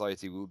our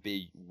society would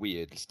be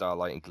weird,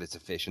 Starlight and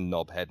Glitterfish and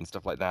Knobhead and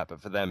stuff like that,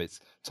 but for them it's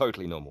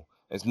totally normal.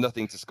 There's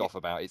nothing to scoff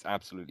about. It's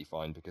absolutely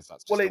fine because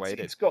that's just the way it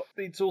is.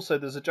 It's also,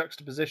 there's a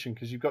juxtaposition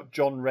because you've got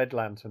John Red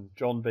Lantern,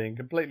 John being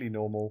completely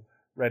normal,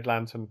 Red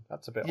Lantern,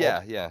 that's a bit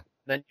odd. Yeah.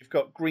 Then you've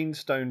got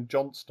Greenstone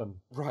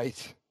Johnston.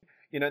 Right.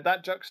 You know,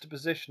 that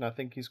juxtaposition I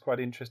think is quite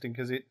interesting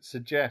because it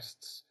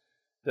suggests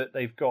that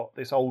they've got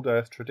this old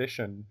Earth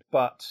tradition,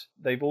 but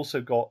they've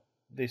also got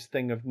this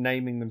thing of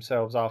naming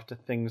themselves after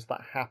things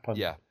that happen.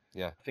 Yeah.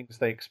 Things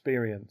they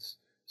experience.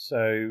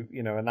 So,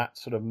 you know, and that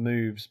sort of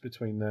moves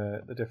between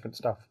the different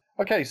stuff.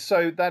 Okay,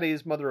 so that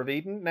is Mother of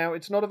Eden. Now,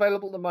 it's not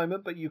available at the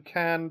moment, but you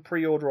can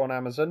pre-order on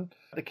Amazon.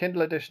 The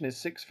Kindle edition is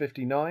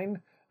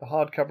 $6.59. The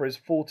hardcover is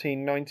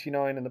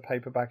 $14.99 and the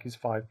paperback is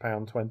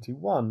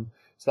 £5.21.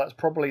 So that's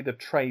probably the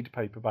trade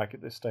paperback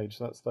at this stage.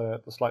 So that's the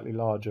slightly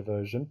larger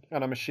version.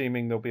 And I'm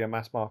assuming there'll be a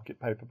mass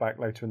market paperback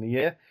later in the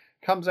year.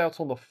 Comes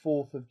out on the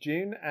 4th of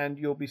June, and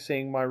you'll be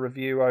seeing my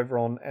review over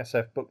on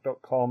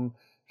sfbook.com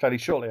fairly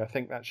shortly. I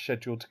think that's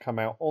scheduled to come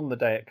out on the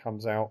day it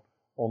comes out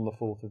on the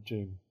 4th of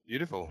June.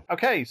 Beautiful.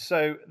 Okay,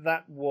 so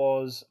that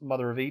was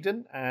Mother of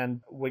Eden,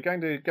 and we're going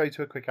to go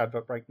to a quick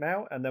advert break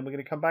now, and then we're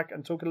going to come back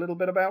and talk a little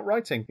bit about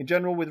writing in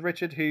general with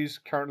Richard, who's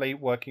currently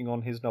working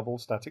on his novel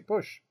Static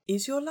Push.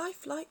 Is your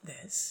life like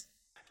this?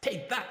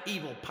 Take that,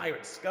 evil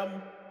pirate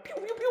scum! Pew,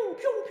 pew, pew,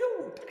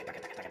 pew,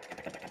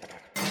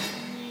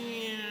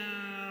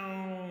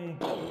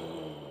 pew!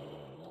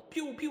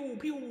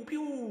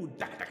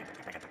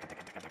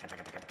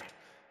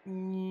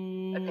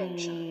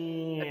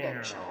 Attention.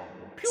 Attention.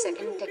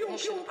 Second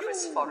Technician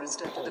Chris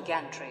Forrester to the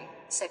gantry.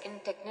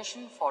 Second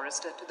Technician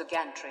Forrester to the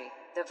gantry.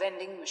 The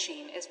vending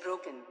machine is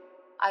broken.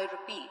 I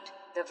repeat,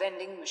 the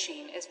vending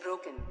machine is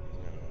broken.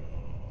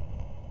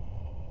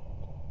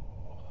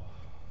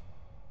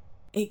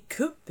 It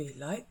could be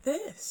like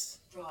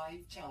this.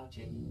 Drive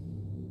charging.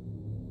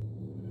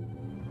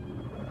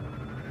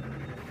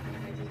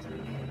 Ready to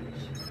engage.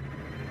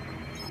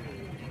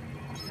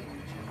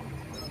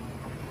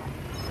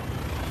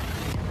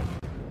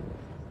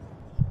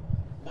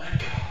 My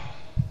God,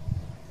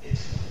 it's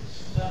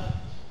stuff.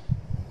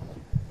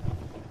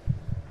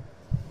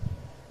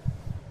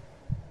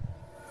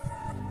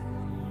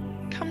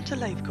 Come to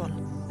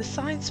LaveCon, the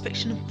science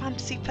fiction and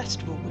fantasy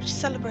festival which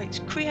celebrates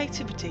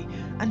creativity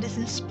and is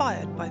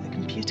inspired by the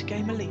computer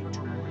game elite.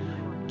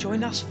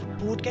 Join us for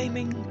board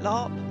gaming,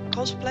 LARP,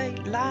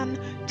 cosplay, LAN,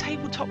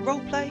 tabletop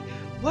roleplay,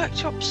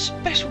 workshops,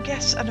 special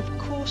guests and of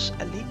course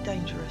Elite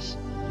Dangerous.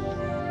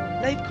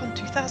 LaveCon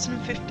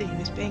 2015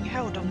 is being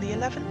held on the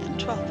 11th and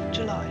 12th of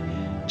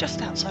July,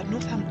 just outside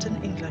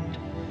Northampton, England.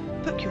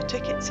 Book your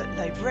tickets at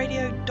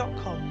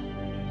laveradio.com.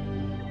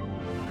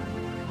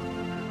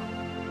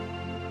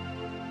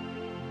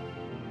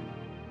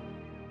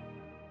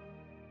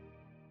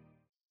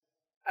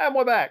 And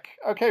we're back.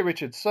 Okay,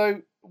 Richard.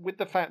 So, with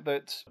the fact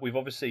that we've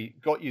obviously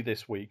got you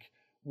this week,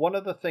 one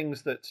of the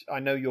things that I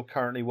know you're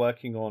currently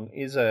working on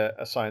is a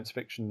science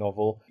fiction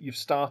novel. You've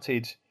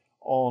started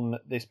on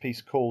this piece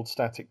called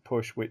Static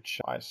Push, which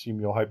I assume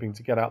you're hoping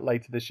to get out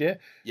later this year.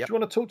 Yep. Do you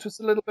want to talk to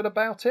us a little bit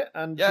about it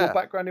and your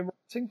background in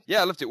writing?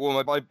 Yeah, I loved it.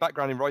 Well, my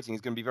background in writing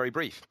is going to be very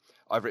brief.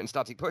 I've written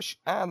Static Push,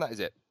 and that is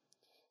it.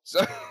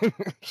 So,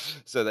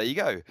 so there you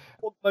go.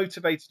 What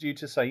motivated you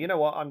to say, you know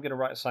what, I'm going to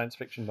write a science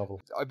fiction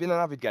novel? I've been an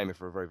avid gamer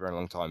for a very, very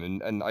long time,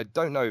 and I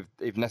don't know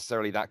if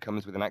necessarily that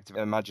comes with an active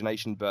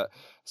imagination, but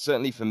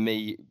certainly for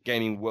me,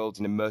 gaming worlds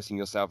and immersing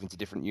yourself into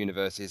different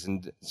universes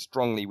and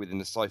strongly within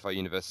the sci-fi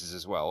universes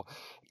as well,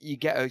 you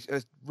get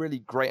a really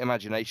great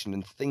imagination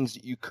and things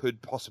that you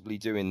could possibly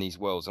do in these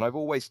worlds. And I've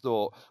always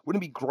thought,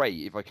 wouldn't it be great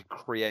if I could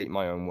create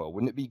my own world?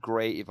 Wouldn't it be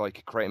great if I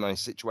could create my own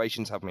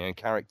situations, have my own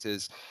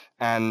characters?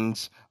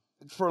 And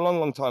for a long,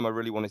 long time, I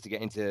really wanted to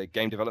get into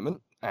game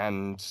development,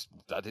 and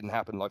that didn't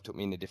happen. Life took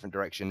me in a different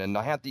direction, and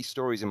I had these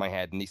stories in my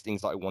head and these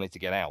things that I wanted to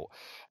get out.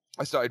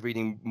 I started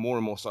reading more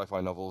and more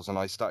sci-fi novels, and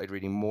I started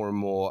reading more and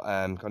more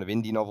kind of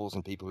indie novels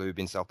and people who've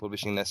been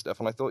self-publishing their stuff.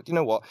 And I thought, you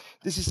know what,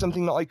 this is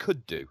something that I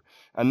could do.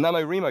 And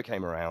NaNoWriMo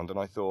came around, and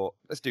I thought,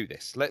 let's do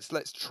this.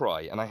 Let's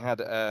try. And I had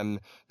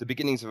the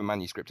beginnings of a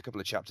manuscript, a couple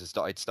of chapters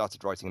that I'd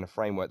started writing in a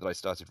framework that I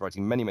started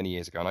writing many, many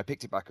years ago. And I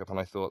picked it back up, and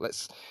I thought,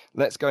 let's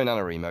go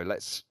NaNoWriMo.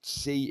 Let's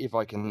see if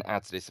I can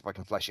add to this, if I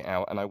can flesh it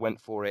out. And I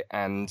went for it,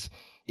 and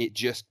it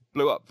just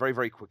blew up very,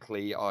 very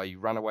quickly. I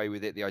ran away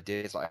with it. The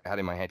ideas that I had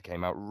in my head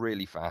came out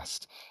really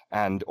fast.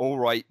 And all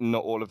right,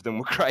 not all of them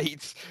were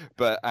great,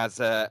 but as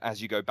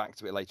you go back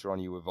to it later on,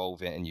 you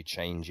evolve it and you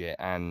change it.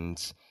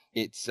 And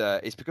it's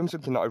become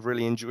something that I've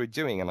really enjoyed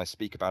doing. And I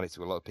speak about it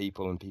to a lot of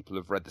people, and people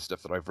have read the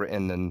stuff that I've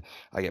written, and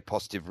I get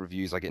positive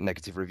reviews, I get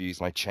negative reviews,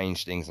 and I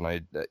change things.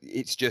 And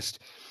it's just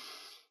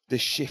this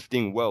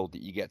shifting world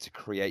that you get to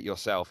create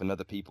yourself and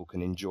other people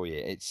can enjoy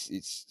it.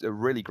 It's a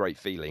really great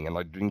feeling, and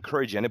I'd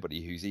encourage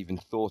anybody who's even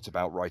thought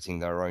about writing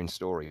their own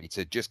story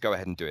to just go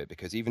ahead and do it,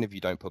 because even if you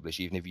don't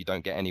publish, even if you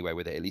don't get anywhere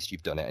with it, at least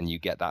you've done it and you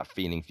get that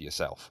feeling for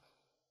yourself.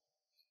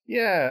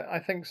 Yeah, I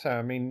think so.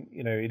 I mean,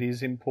 you know, it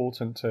is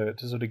important to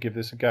sort of give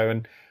this a go.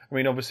 And I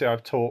mean, obviously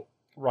I've taught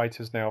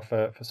writers now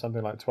for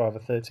something like 12 or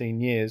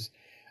 13 years,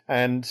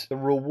 and the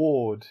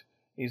reward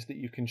is that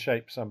you can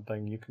shape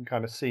something, you can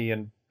kind of see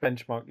and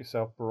benchmark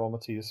yourself,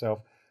 barometer yourself.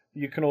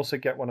 You can also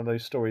get one of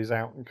those stories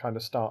out and kind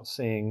of start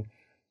seeing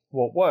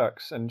what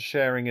works, and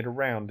sharing it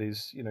around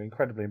is, you know,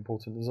 incredibly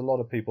important. There's a lot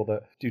of people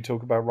that do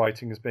talk about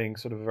writing as being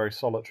sort of a very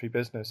solitary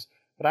business,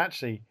 but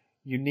actually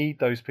you need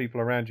those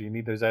people around you. You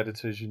need those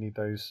editors, you need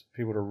those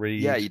people to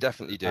read. Yeah, you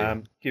definitely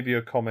do. Give you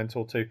a comment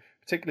or two,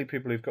 particularly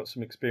people who've got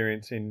some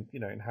experience in, you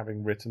know, in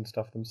having written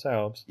stuff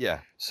themselves. Yeah.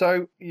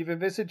 So you've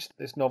envisaged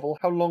this novel.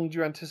 How long do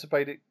you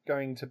anticipate it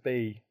going to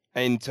be?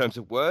 In terms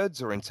of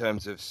words or in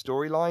terms of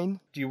storyline?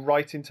 Do you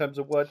write in terms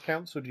of word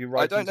counts, or do you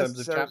write in terms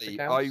of chapter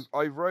counts?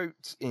 I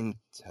wrote in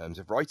terms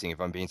of writing, if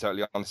I'm being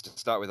totally honest. To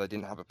start with, I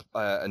didn't have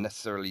a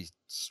necessarily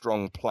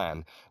strong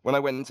plan. When I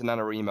went into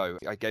NaNoWriMo,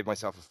 I gave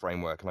myself a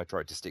framework and I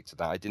tried to stick to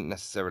that. I didn't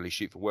necessarily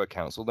shoot for word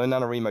counts, although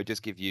NaNoWriMo does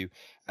give you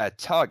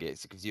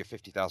targets. It gives you a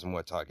 50,000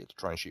 word target to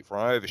try and shoot for.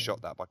 I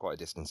overshot that by quite a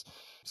distance.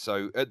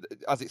 So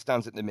as it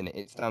stands at the minute,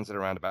 it stands at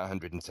around about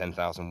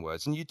 110,000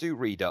 words. And you do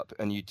read up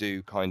and you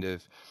do kind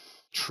of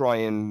try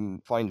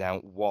and find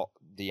out what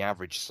the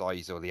average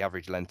size or the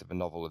average length of a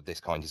novel of this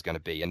kind is going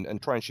to be, and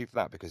try and shoot for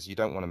that, because you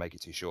don't want to make it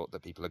too short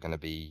that people are going to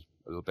be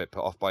a little bit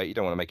put off by it. You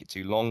don't want to make it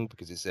too long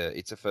because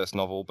it's a first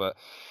novel, but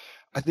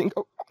I think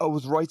I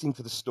was writing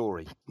for the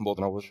story more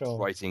than I was Sure.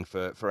 writing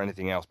for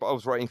anything else. But I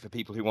was writing for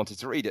people who wanted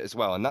to read it as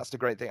well. And that's the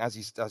great thing, as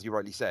you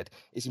rightly said,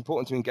 it's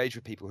important to engage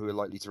with people who are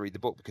likely to read the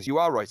book, because you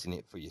are writing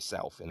it for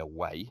yourself in a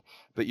way,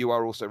 but you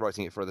are also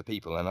writing it for other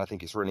people. And I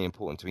think it's really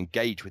important to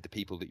engage with the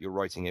people that you're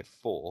writing it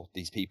for.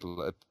 These people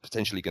that are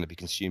potentially going to be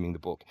consuming the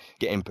book,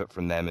 get input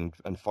from them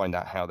and find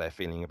out how they're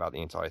feeling about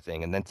the entire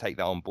thing, and then take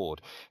that on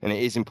board. And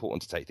it is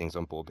important to take things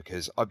on board,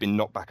 because I've been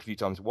knocked back a few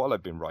times while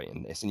I've been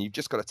writing this, and you've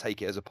just got to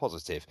take it as a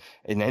positive.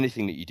 In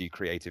anything that you do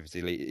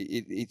creatively,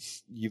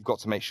 it's you've got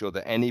to make sure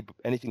that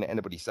anything that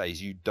anybody says,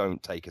 you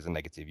don't take as a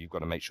negative. You've got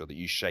to make sure that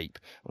you shape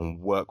and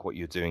work what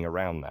you're doing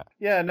around that.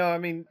 Yeah, no, I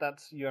mean,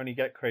 you only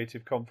get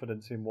creative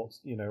confidence in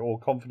or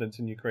confidence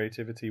in your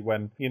creativity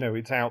when,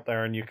 it's out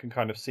there and you can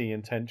kind of see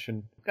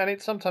intention.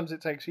 And sometimes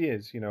it takes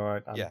years,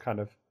 I'm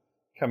kind of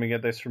coming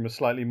at this from a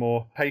slightly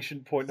more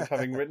patient point of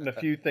having written a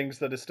few things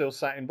that are still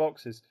sat in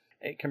boxes.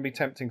 It can be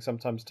tempting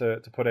sometimes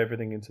to put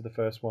everything into the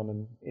first one,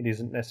 and it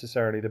isn't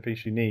necessarily the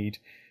piece you need.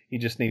 You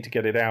just need to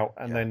get it out,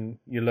 and then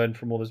you learn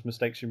from all those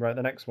mistakes you write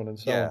the next one, and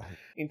so on.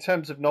 In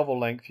terms of novel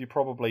length, you're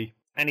probably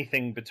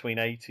anything between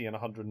 80 and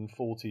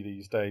 140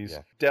 these days.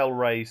 Del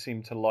Rey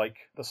seem to like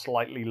the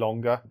slightly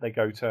longer. They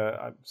go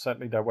to,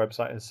 certainly their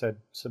website has said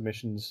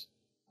submissions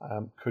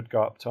could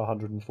go up to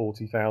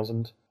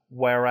 140,000,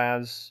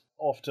 whereas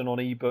often on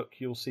ebook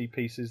you'll see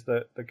pieces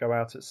that go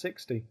out at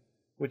 60.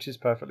 Which is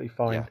perfectly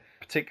fine,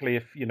 particularly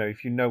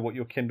if you know what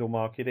your Kindle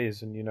market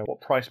is and you know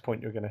what price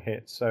point you're going to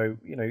hit. So,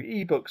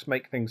 ebooks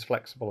make things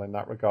flexible in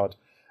that regard.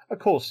 Of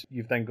course,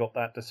 you've then got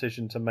that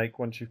decision to make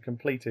once you've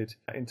completed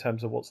in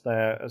terms of what's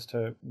there as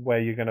to where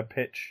you're going to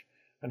pitch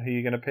and who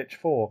you're going to pitch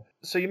for.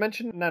 So you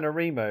mentioned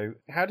NaNoWriMo.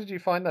 How did you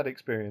find that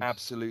experience?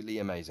 Absolutely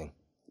amazing.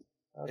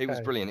 Okay. It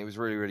was brilliant. It was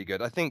really, really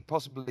good. I think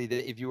possibly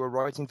that if you were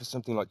writing for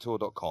something like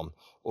Tor.com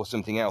or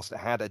something else that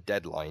had a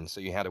deadline,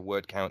 so you had a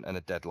word count and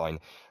a deadline,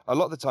 a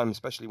lot of the time,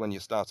 especially when you're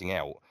starting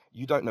out,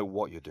 you don't know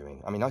what you're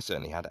doing. I mean, I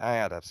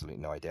had absolutely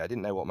no idea. I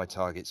didn't know what my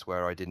targets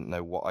were. I didn't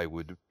know what I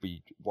would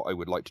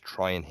like to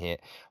try and hit.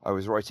 I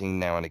was writing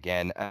now and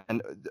again,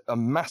 and a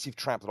massive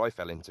trap that I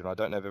fell into, and I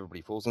don't know if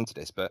everybody falls into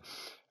this, but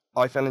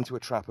I fell into a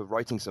trap of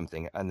writing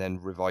something and then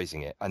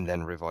revising it and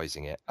then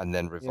revising it and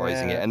then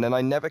revising it. And then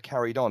I never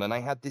carried on. And I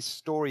had this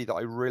story that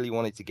I really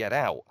wanted to get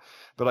out,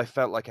 but I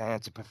felt like I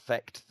had to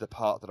perfect the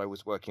part that I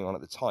was working on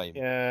at the time.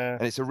 Yeah.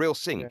 And it's a real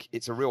sink.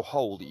 It's a real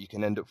hole that you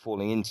can end up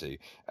falling into.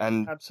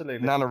 And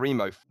absolutely,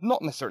 NaNoWriMo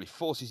not necessarily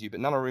forces you, but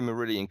NaNoWriMo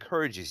really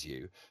encourages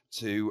you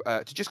to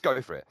just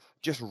go for it.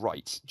 Just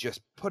write.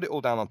 Just put it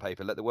all down on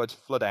paper. Let the words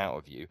flood out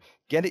of you.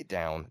 Get it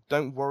down.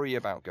 Don't worry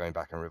about going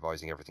back and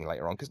revising everything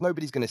later on, because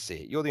nobody's going to see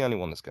it. You're the only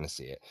one that's going to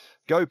see it.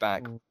 Go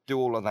back, do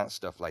all of that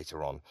stuff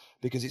later on,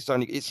 because it's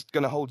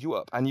going to hold you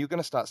up, and you're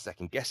going to start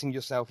second guessing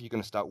yourself. You're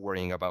going to start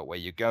worrying about where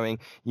you're going.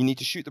 You need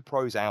to shoot the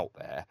prose out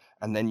there,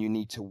 and then you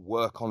need to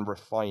work on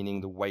refining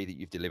the way that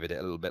you've delivered it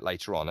a little bit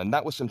later on. And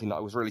that was something that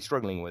I was really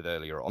struggling with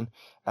earlier on.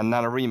 And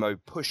NaNoWriMo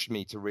pushed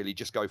me to really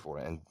just go for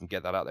it and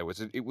get that out there.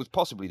 It was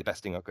possibly the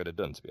best thing I could have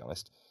done, to be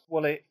honest.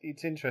 Well,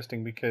 it's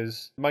interesting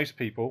because most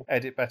people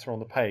edit better on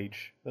the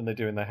page than they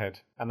do in their head.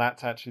 And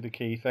that's actually the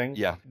key thing.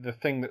 Yeah. The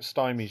thing that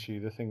stymies you,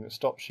 the thing that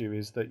stops you,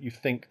 is that you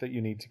think that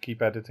you need to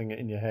keep editing it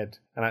in your head.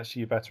 And actually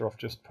you're better off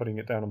just putting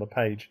it down on the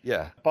page.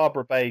 Yeah.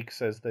 Barbara Baig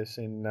says this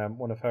in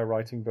one of her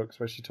writing books,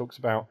 where she talks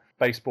about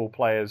baseball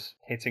players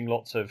hitting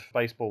lots of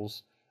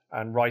baseballs,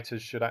 and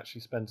writers should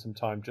actually spend some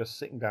time just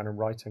sitting down and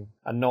writing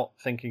and not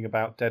thinking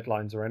about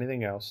deadlines or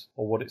anything else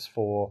or what it's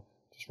for.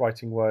 Just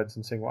writing words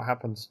and seeing what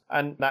happens.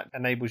 And that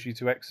enables you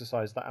to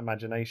exercise that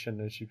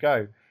imagination as you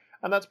go.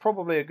 And that's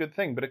probably a good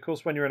thing. But of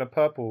course, when you're in a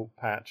purple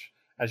patch,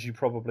 as you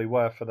probably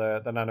were for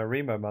the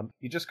NaNoWriMo month,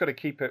 you just got to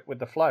keep it with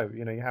the flow.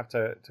 You have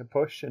to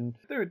push, and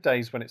there are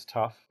days when it's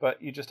tough, but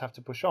you just have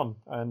to push on,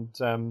 and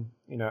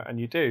and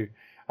you do.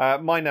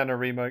 My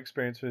NaNoWriMo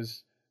experience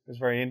was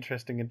very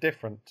interesting and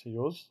different to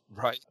yours.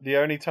 Right. The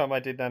only time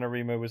I did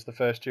NaNoWriMo was the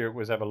first year it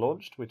was ever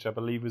launched, which I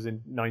believe was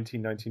in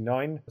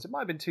 1999. It might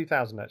have been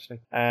 2000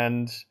 actually.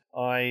 And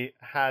I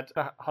had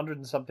 100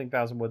 and something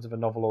thousand words of a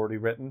novel already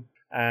written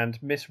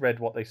and misread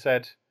what they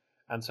said,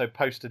 and so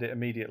posted it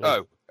immediately.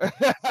 Oh.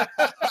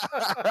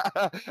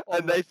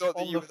 And they thought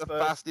that you were the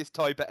fastest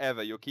typer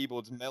ever. Your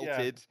keyboard's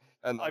melted.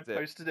 Yeah. And I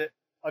posted it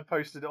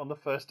on the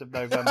 1st of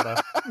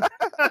November.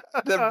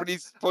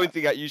 Everybody's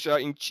pointing at you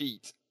shouting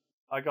cheat.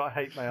 I got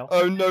hate mail.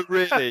 Oh, no,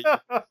 really?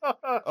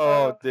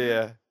 Oh,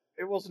 dear.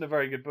 It wasn't a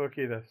very good book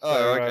either. So,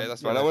 okay,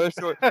 that's fine. I want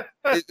to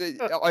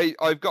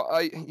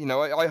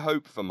I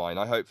hope for mine.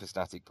 I hope for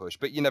Static Push,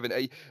 but you never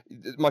know.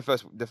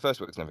 The first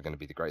work's never going to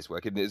be the greatest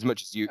work. As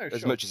much as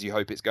you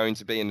hope it's going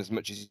to be, and as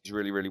much as you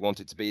really, really want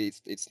it to be,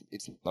 it's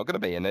not going to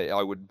be. And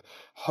I would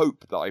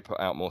hope that I put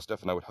out more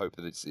stuff, and I would hope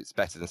that it's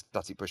better than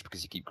Static Push,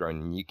 because you keep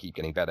growing and you keep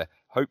getting better.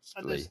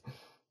 Hopefully.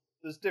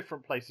 There's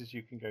different places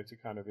you can go to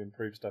kind of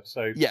improve stuff.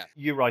 So yeah,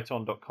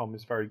 YouWriteOn.com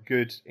is very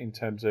good in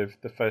terms of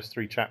the first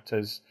 3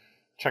 chapters,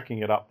 chucking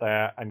it up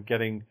there and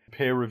getting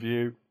peer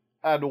review.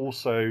 And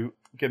also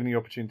getting the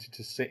opportunity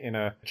to sit in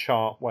a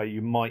chart where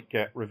you might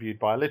get reviewed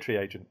by a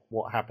literary agent.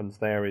 What happens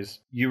there is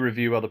you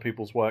review other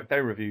people's work, they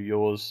review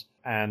yours,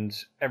 and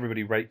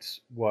everybody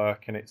rates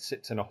work, and it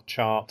sits in a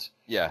chart.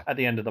 Yeah. At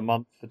the end of the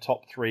month, the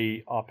top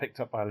 3 are picked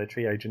up by a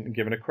literary agent and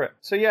given a crit.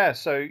 So yeah,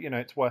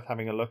 it's worth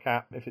having a look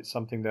at if it's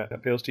something that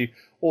appeals to you.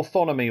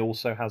 Autonomy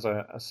also has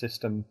a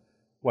system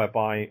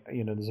whereby,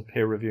 there's a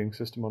peer reviewing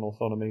system on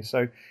Autonomy.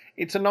 So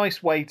it's a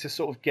nice way to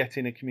sort of get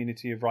in a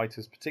community of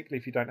writers, particularly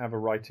if you don't have a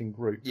writing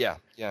group. Yeah.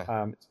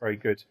 It's very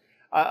good.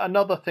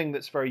 Another thing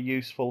that's very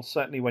useful,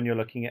 certainly when you're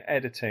looking at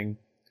editing,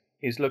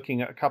 is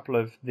looking at a couple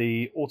of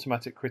the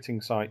automatic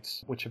critting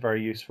sites, which are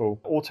very useful.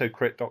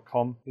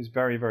 Autocrit.com is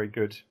very, very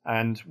good.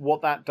 And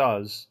what that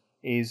does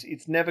is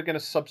it's never going to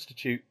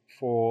substitute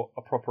for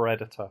a proper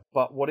editor.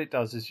 But what it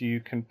does is you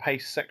can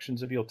paste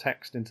sections of your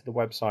text into the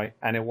website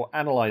and it will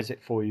analyze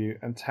it for you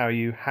and tell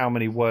you how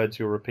many words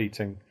you're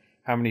repeating,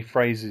 how many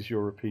phrases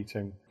you're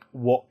repeating,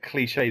 what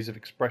cliches of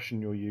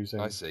expression you're using.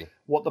 I see.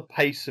 What the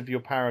pace of your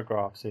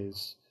paragraphs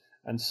is,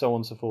 and so on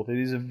and so forth. It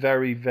is a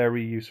very,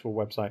 very useful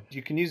website.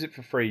 You can use it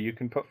for free. You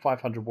can put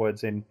 500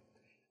 words in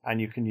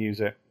and you can use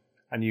it.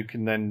 And you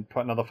can then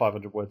put another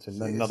 500 words in,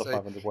 then another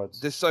 500 words.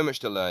 There's so much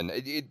to learn.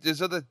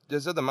 There's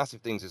other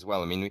massive things as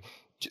well. I mean,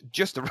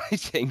 just the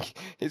writing,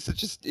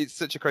 it's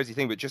such a crazy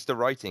thing, but just the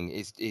writing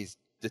is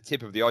the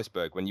tip of the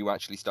iceberg when you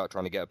actually start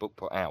trying to get a book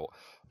put out.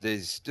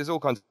 There's all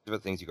kinds of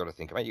other things you got to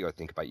think about. You got to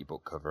think about your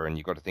book cover, and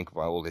you got to think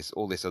about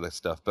all this other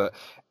stuff. But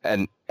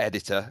an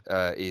editor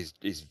is,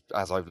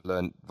 as I've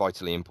learned,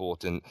 vitally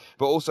important.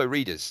 But also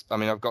readers. I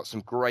mean, I've got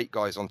some great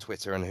guys on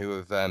Twitter and who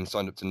have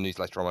signed up to the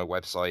newsletter on my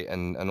website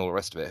and all the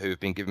rest of it, who have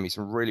been giving me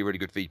some really, really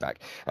good feedback.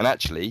 And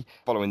actually,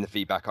 following the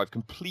feedback, I've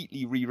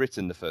completely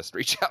rewritten the first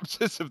 3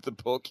 chapters of the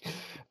book.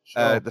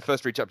 Sure. The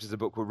first 3 chapters of the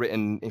book were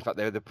written. In fact,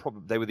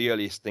 they were the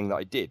earliest thing that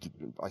I did.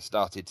 I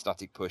started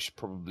Static Push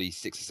probably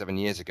 6 or 7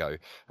 years ago.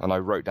 And I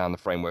wrote down the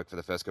framework for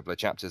the first couple of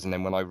chapters. And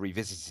then when I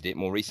revisited it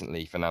more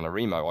recently for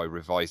NaNoWriMo, I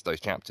revised those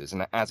chapters.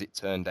 And as it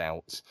turned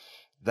out,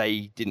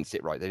 they didn't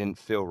sit right. They didn't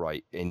feel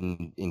right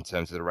in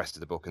terms of the rest of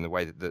the book and the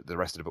way that the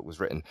rest of the book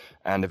was written.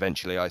 And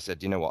eventually I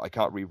said, you know what, I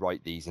can't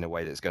rewrite these in a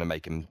way that's going to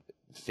make them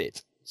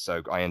fit.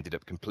 So I ended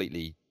up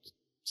completely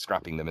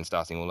scrapping them and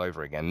starting all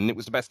over again. And it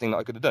was the best thing that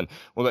I could have done.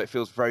 Although it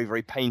feels very,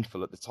 very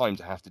painful at the time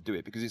to have to do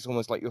it, because it's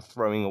almost like you're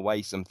throwing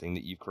away something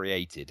that you've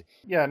created.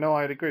 Yeah, no,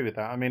 I'd agree with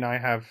that. I mean, I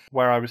have,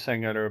 where I was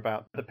saying earlier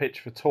about the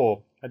pitch for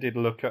Tor, I did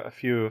look at a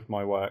few of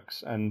my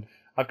works, and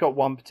I've got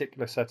one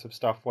particular set of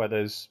stuff where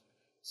there's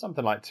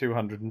something like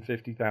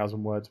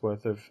 250,000 words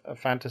worth of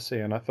fantasy,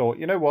 and I thought,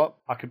 you know what,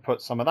 I could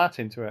put some of that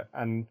into it.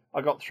 And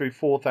I got through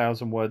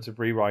 4,000 words of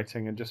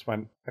rewriting and just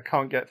went, I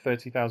can't get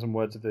 30,000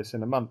 words of this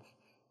in a month,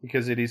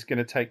 because it is going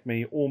to take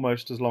me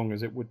almost as long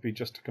as it would be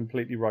just to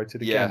completely write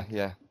it again.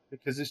 Yeah.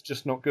 Because it's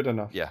just not good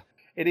enough. Yeah.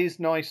 It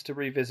is nice to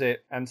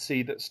revisit and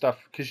see that stuff,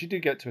 because you do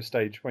get to a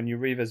stage when you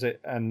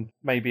revisit and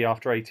maybe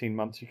after 18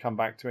 months you come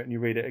back to it and you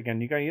read it again,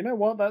 you go, you know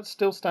what, that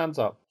still stands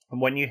up. And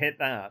when you hit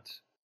that,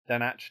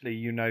 then actually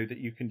you know that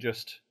you can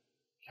just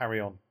carry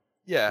on.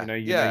 Yeah. You know,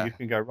 you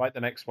can go, write the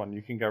next one.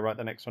 You can go, write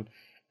the next one.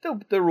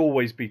 There'll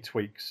always be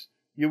tweaks.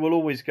 You will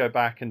always go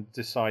back and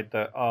decide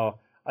that,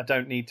 I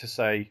don't need to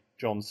say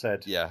John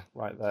said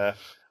right there.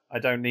 I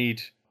don't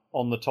need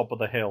on the top of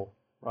the hill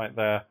right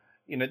there.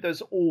 You know,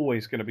 there's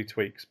always going to be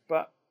tweaks,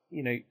 but,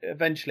 you know,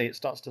 eventually it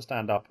starts to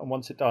stand up. And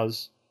once it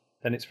does,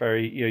 then it's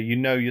very, you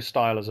know your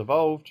style has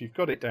evolved, you've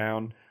got it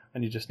down,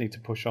 and you just need to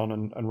push on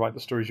and write the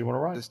stories you want to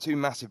write. There's 2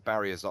 massive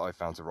barriers that I've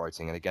found to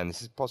writing, and again,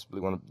 this is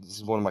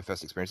one of my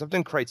first experiences. I've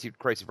done creative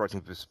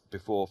writing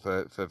before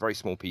for very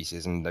small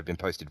pieces, and they've been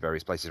posted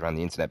various places around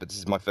the internet. But this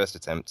is my first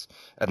attempt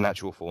at an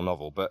actual full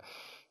novel. But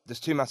there's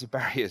 2 massive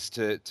barriers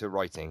to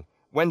writing: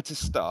 when to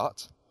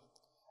start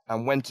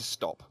and when to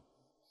stop.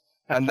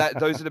 And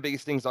those are the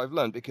biggest things I've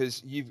learned,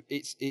 because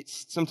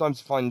it's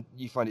sometimes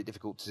you find it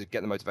difficult to get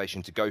the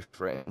motivation to go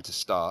for it and to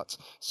start.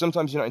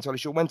 Sometimes you're not entirely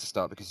sure when to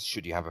start, because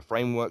should you have a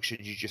framework?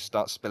 Should you just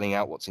start spilling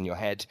out what's in your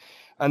head?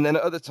 And then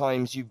at other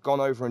times you've gone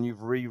over and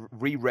you've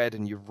reread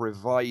and you've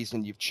revised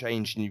and you've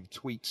changed and you've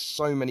tweaked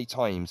so many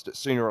times that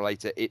sooner or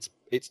later it's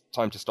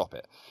time to stop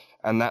it.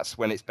 And that's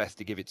when it's best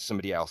to give it to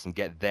somebody else and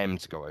get them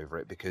to go over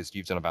it, because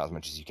you've done about as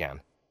much as you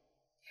can.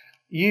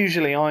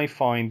 Usually I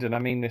find, and I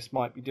mean this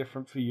might be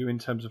different for you in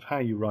terms of how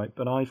you write,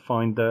 but I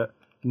find that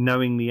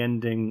knowing the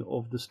ending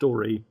of the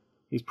story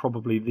is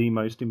probably the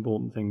most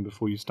important thing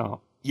before you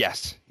start.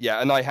 Yes,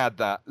 yeah, and I had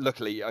that.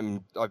 Luckily,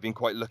 I've been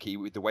quite lucky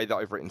with the way that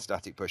I've written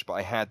Static Push, but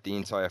I had the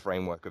entire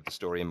framework of the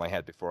story in my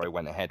head before I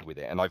went ahead with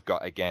it, and I've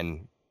got,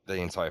 again, the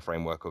entire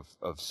framework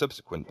of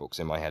subsequent books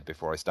in my head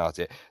before I start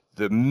it.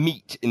 The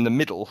meat in the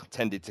middle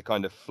tended to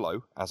kind of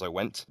flow as I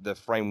went. The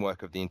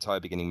framework of the entire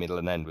beginning, middle,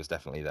 and end was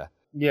definitely there.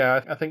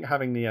 Yeah, I think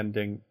having the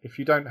ending, if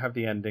you don't have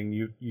the ending,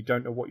 you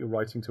don't know what you're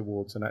writing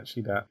towards, and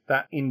actually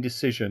that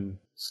indecision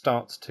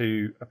starts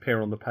to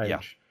appear on the page. Yeah.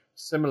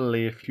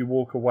 Similarly, if you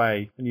walk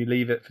away and you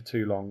leave it for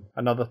too long,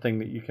 another thing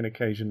that you can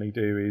occasionally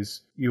do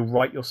is you'll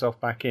write yourself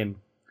back in.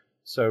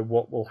 So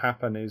what will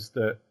happen is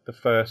that the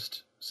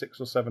first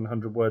 600 or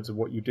 700 words of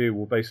what you do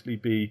will basically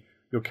be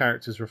your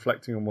characters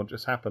reflecting on what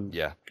just happened.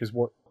 Yeah. Because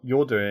what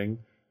you're doing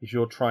is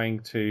you're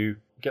trying to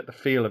get the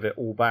feel of it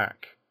all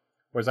back.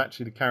 Whereas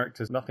actually the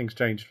characters, nothing's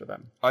changed for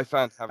them. I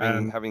found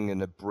having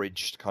an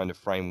abridged kind of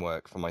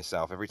framework for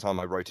myself. Every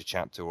time I wrote a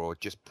chapter, or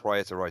just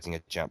prior to writing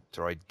a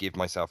chapter, I'd give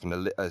myself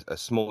a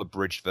small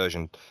abridged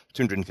version,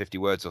 250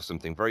 words or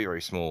something, very,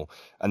 very small.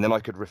 And then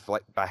I could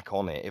reflect back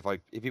on it.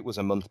 If it was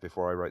a month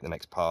before I wrote the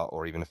next part,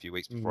 or even a few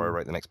weeks before I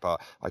wrote the next part,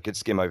 I could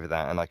skim over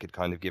that and I could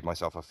kind of give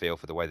myself a feel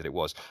for the way that it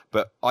was.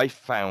 But I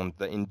found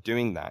that in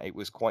doing that, it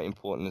was quite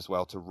important as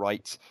well to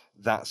write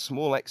that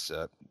small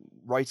excerpt,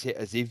 write it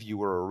as if you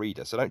were a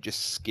reader. So don't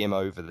just skim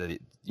over the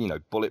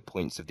bullet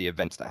points of the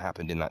events that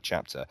happened in that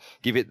chapter.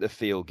 Give it the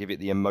feel, give it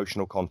the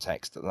emotional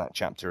context that that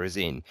chapter is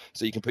in,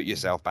 so you can put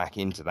yourself back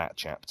into that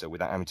chapter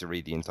without having to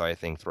read the entire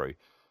thing through.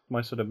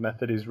 My sort of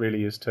method is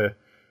to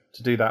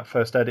do that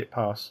first edit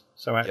pass.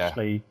 So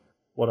actually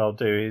what I'll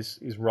do is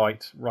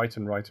write,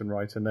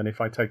 and then if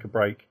I take a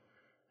break,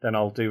 then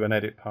I'll do an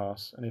edit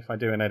pass. And if I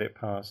do an edit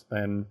pass,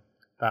 then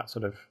that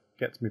sort of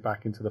gets me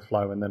back into the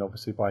flow, and then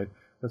obviously by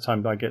the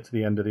time I get to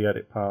the end of the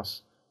edit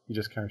pass, you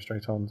just carry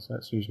straight on, so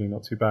it's usually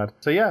not too bad.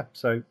 So yeah,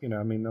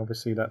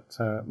 obviously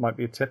that might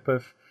be a tip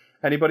of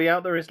anybody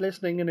out there is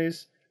listening and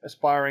is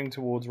aspiring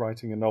towards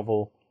writing a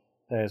novel.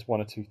 There's one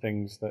or two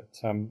things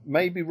that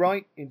may be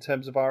right in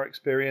terms of our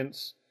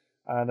experience.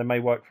 They may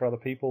work for other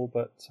people,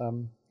 but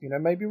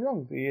may be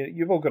wrong.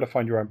 You've all got to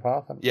find your own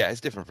path. Yeah,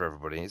 it's different for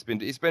everybody.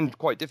 It's been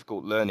quite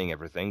difficult learning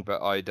everything,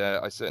 but I'd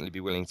certainly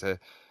be willing to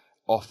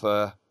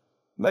offer,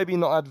 maybe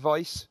not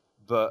advice,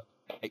 but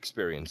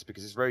experience,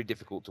 because it's very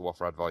difficult to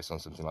offer advice on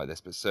something like this,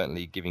 but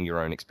certainly giving your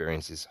own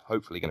experience is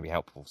hopefully going to be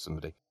helpful for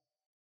somebody.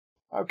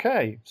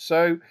 Okay,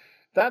 so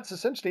that's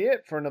essentially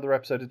it for another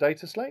episode of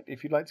Data Slate.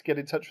 If you'd like to get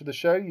in touch with the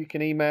show, you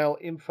can email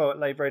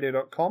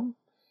info@laveradio.com,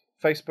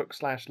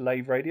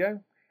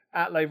 Facebook/LaveRadio,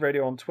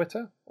 @LaveRadio on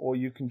Twitter, or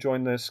you can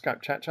join the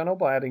Skype chat channel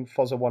by adding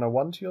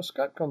Fozzer101 to your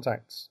Skype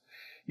contacts.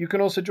 You can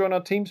also join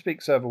our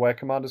TeamSpeak server where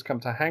commanders come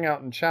to hang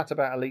out and chat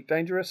about Elite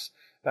Dangerous.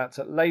 That's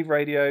at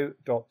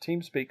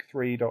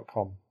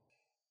laveradio.teamspeak3.com.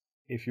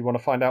 If you want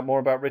to find out more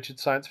about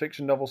Richard's science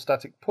fiction novel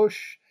Static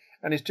Push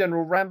and his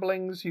general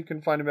ramblings, you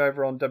can find him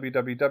over on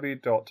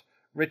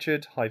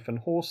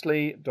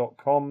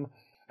www.richard-horsley.com,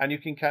 and you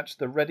can catch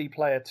the Ready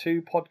Player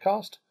 2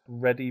 podcast,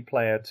 Ready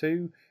Player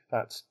 2,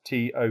 that's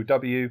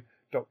TOW.co.uk.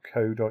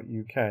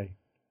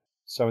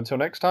 So until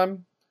next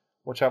time,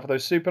 watch out for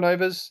those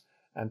supernovas,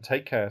 and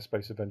take care,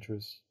 space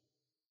adventurers.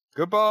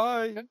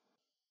 Goodbye!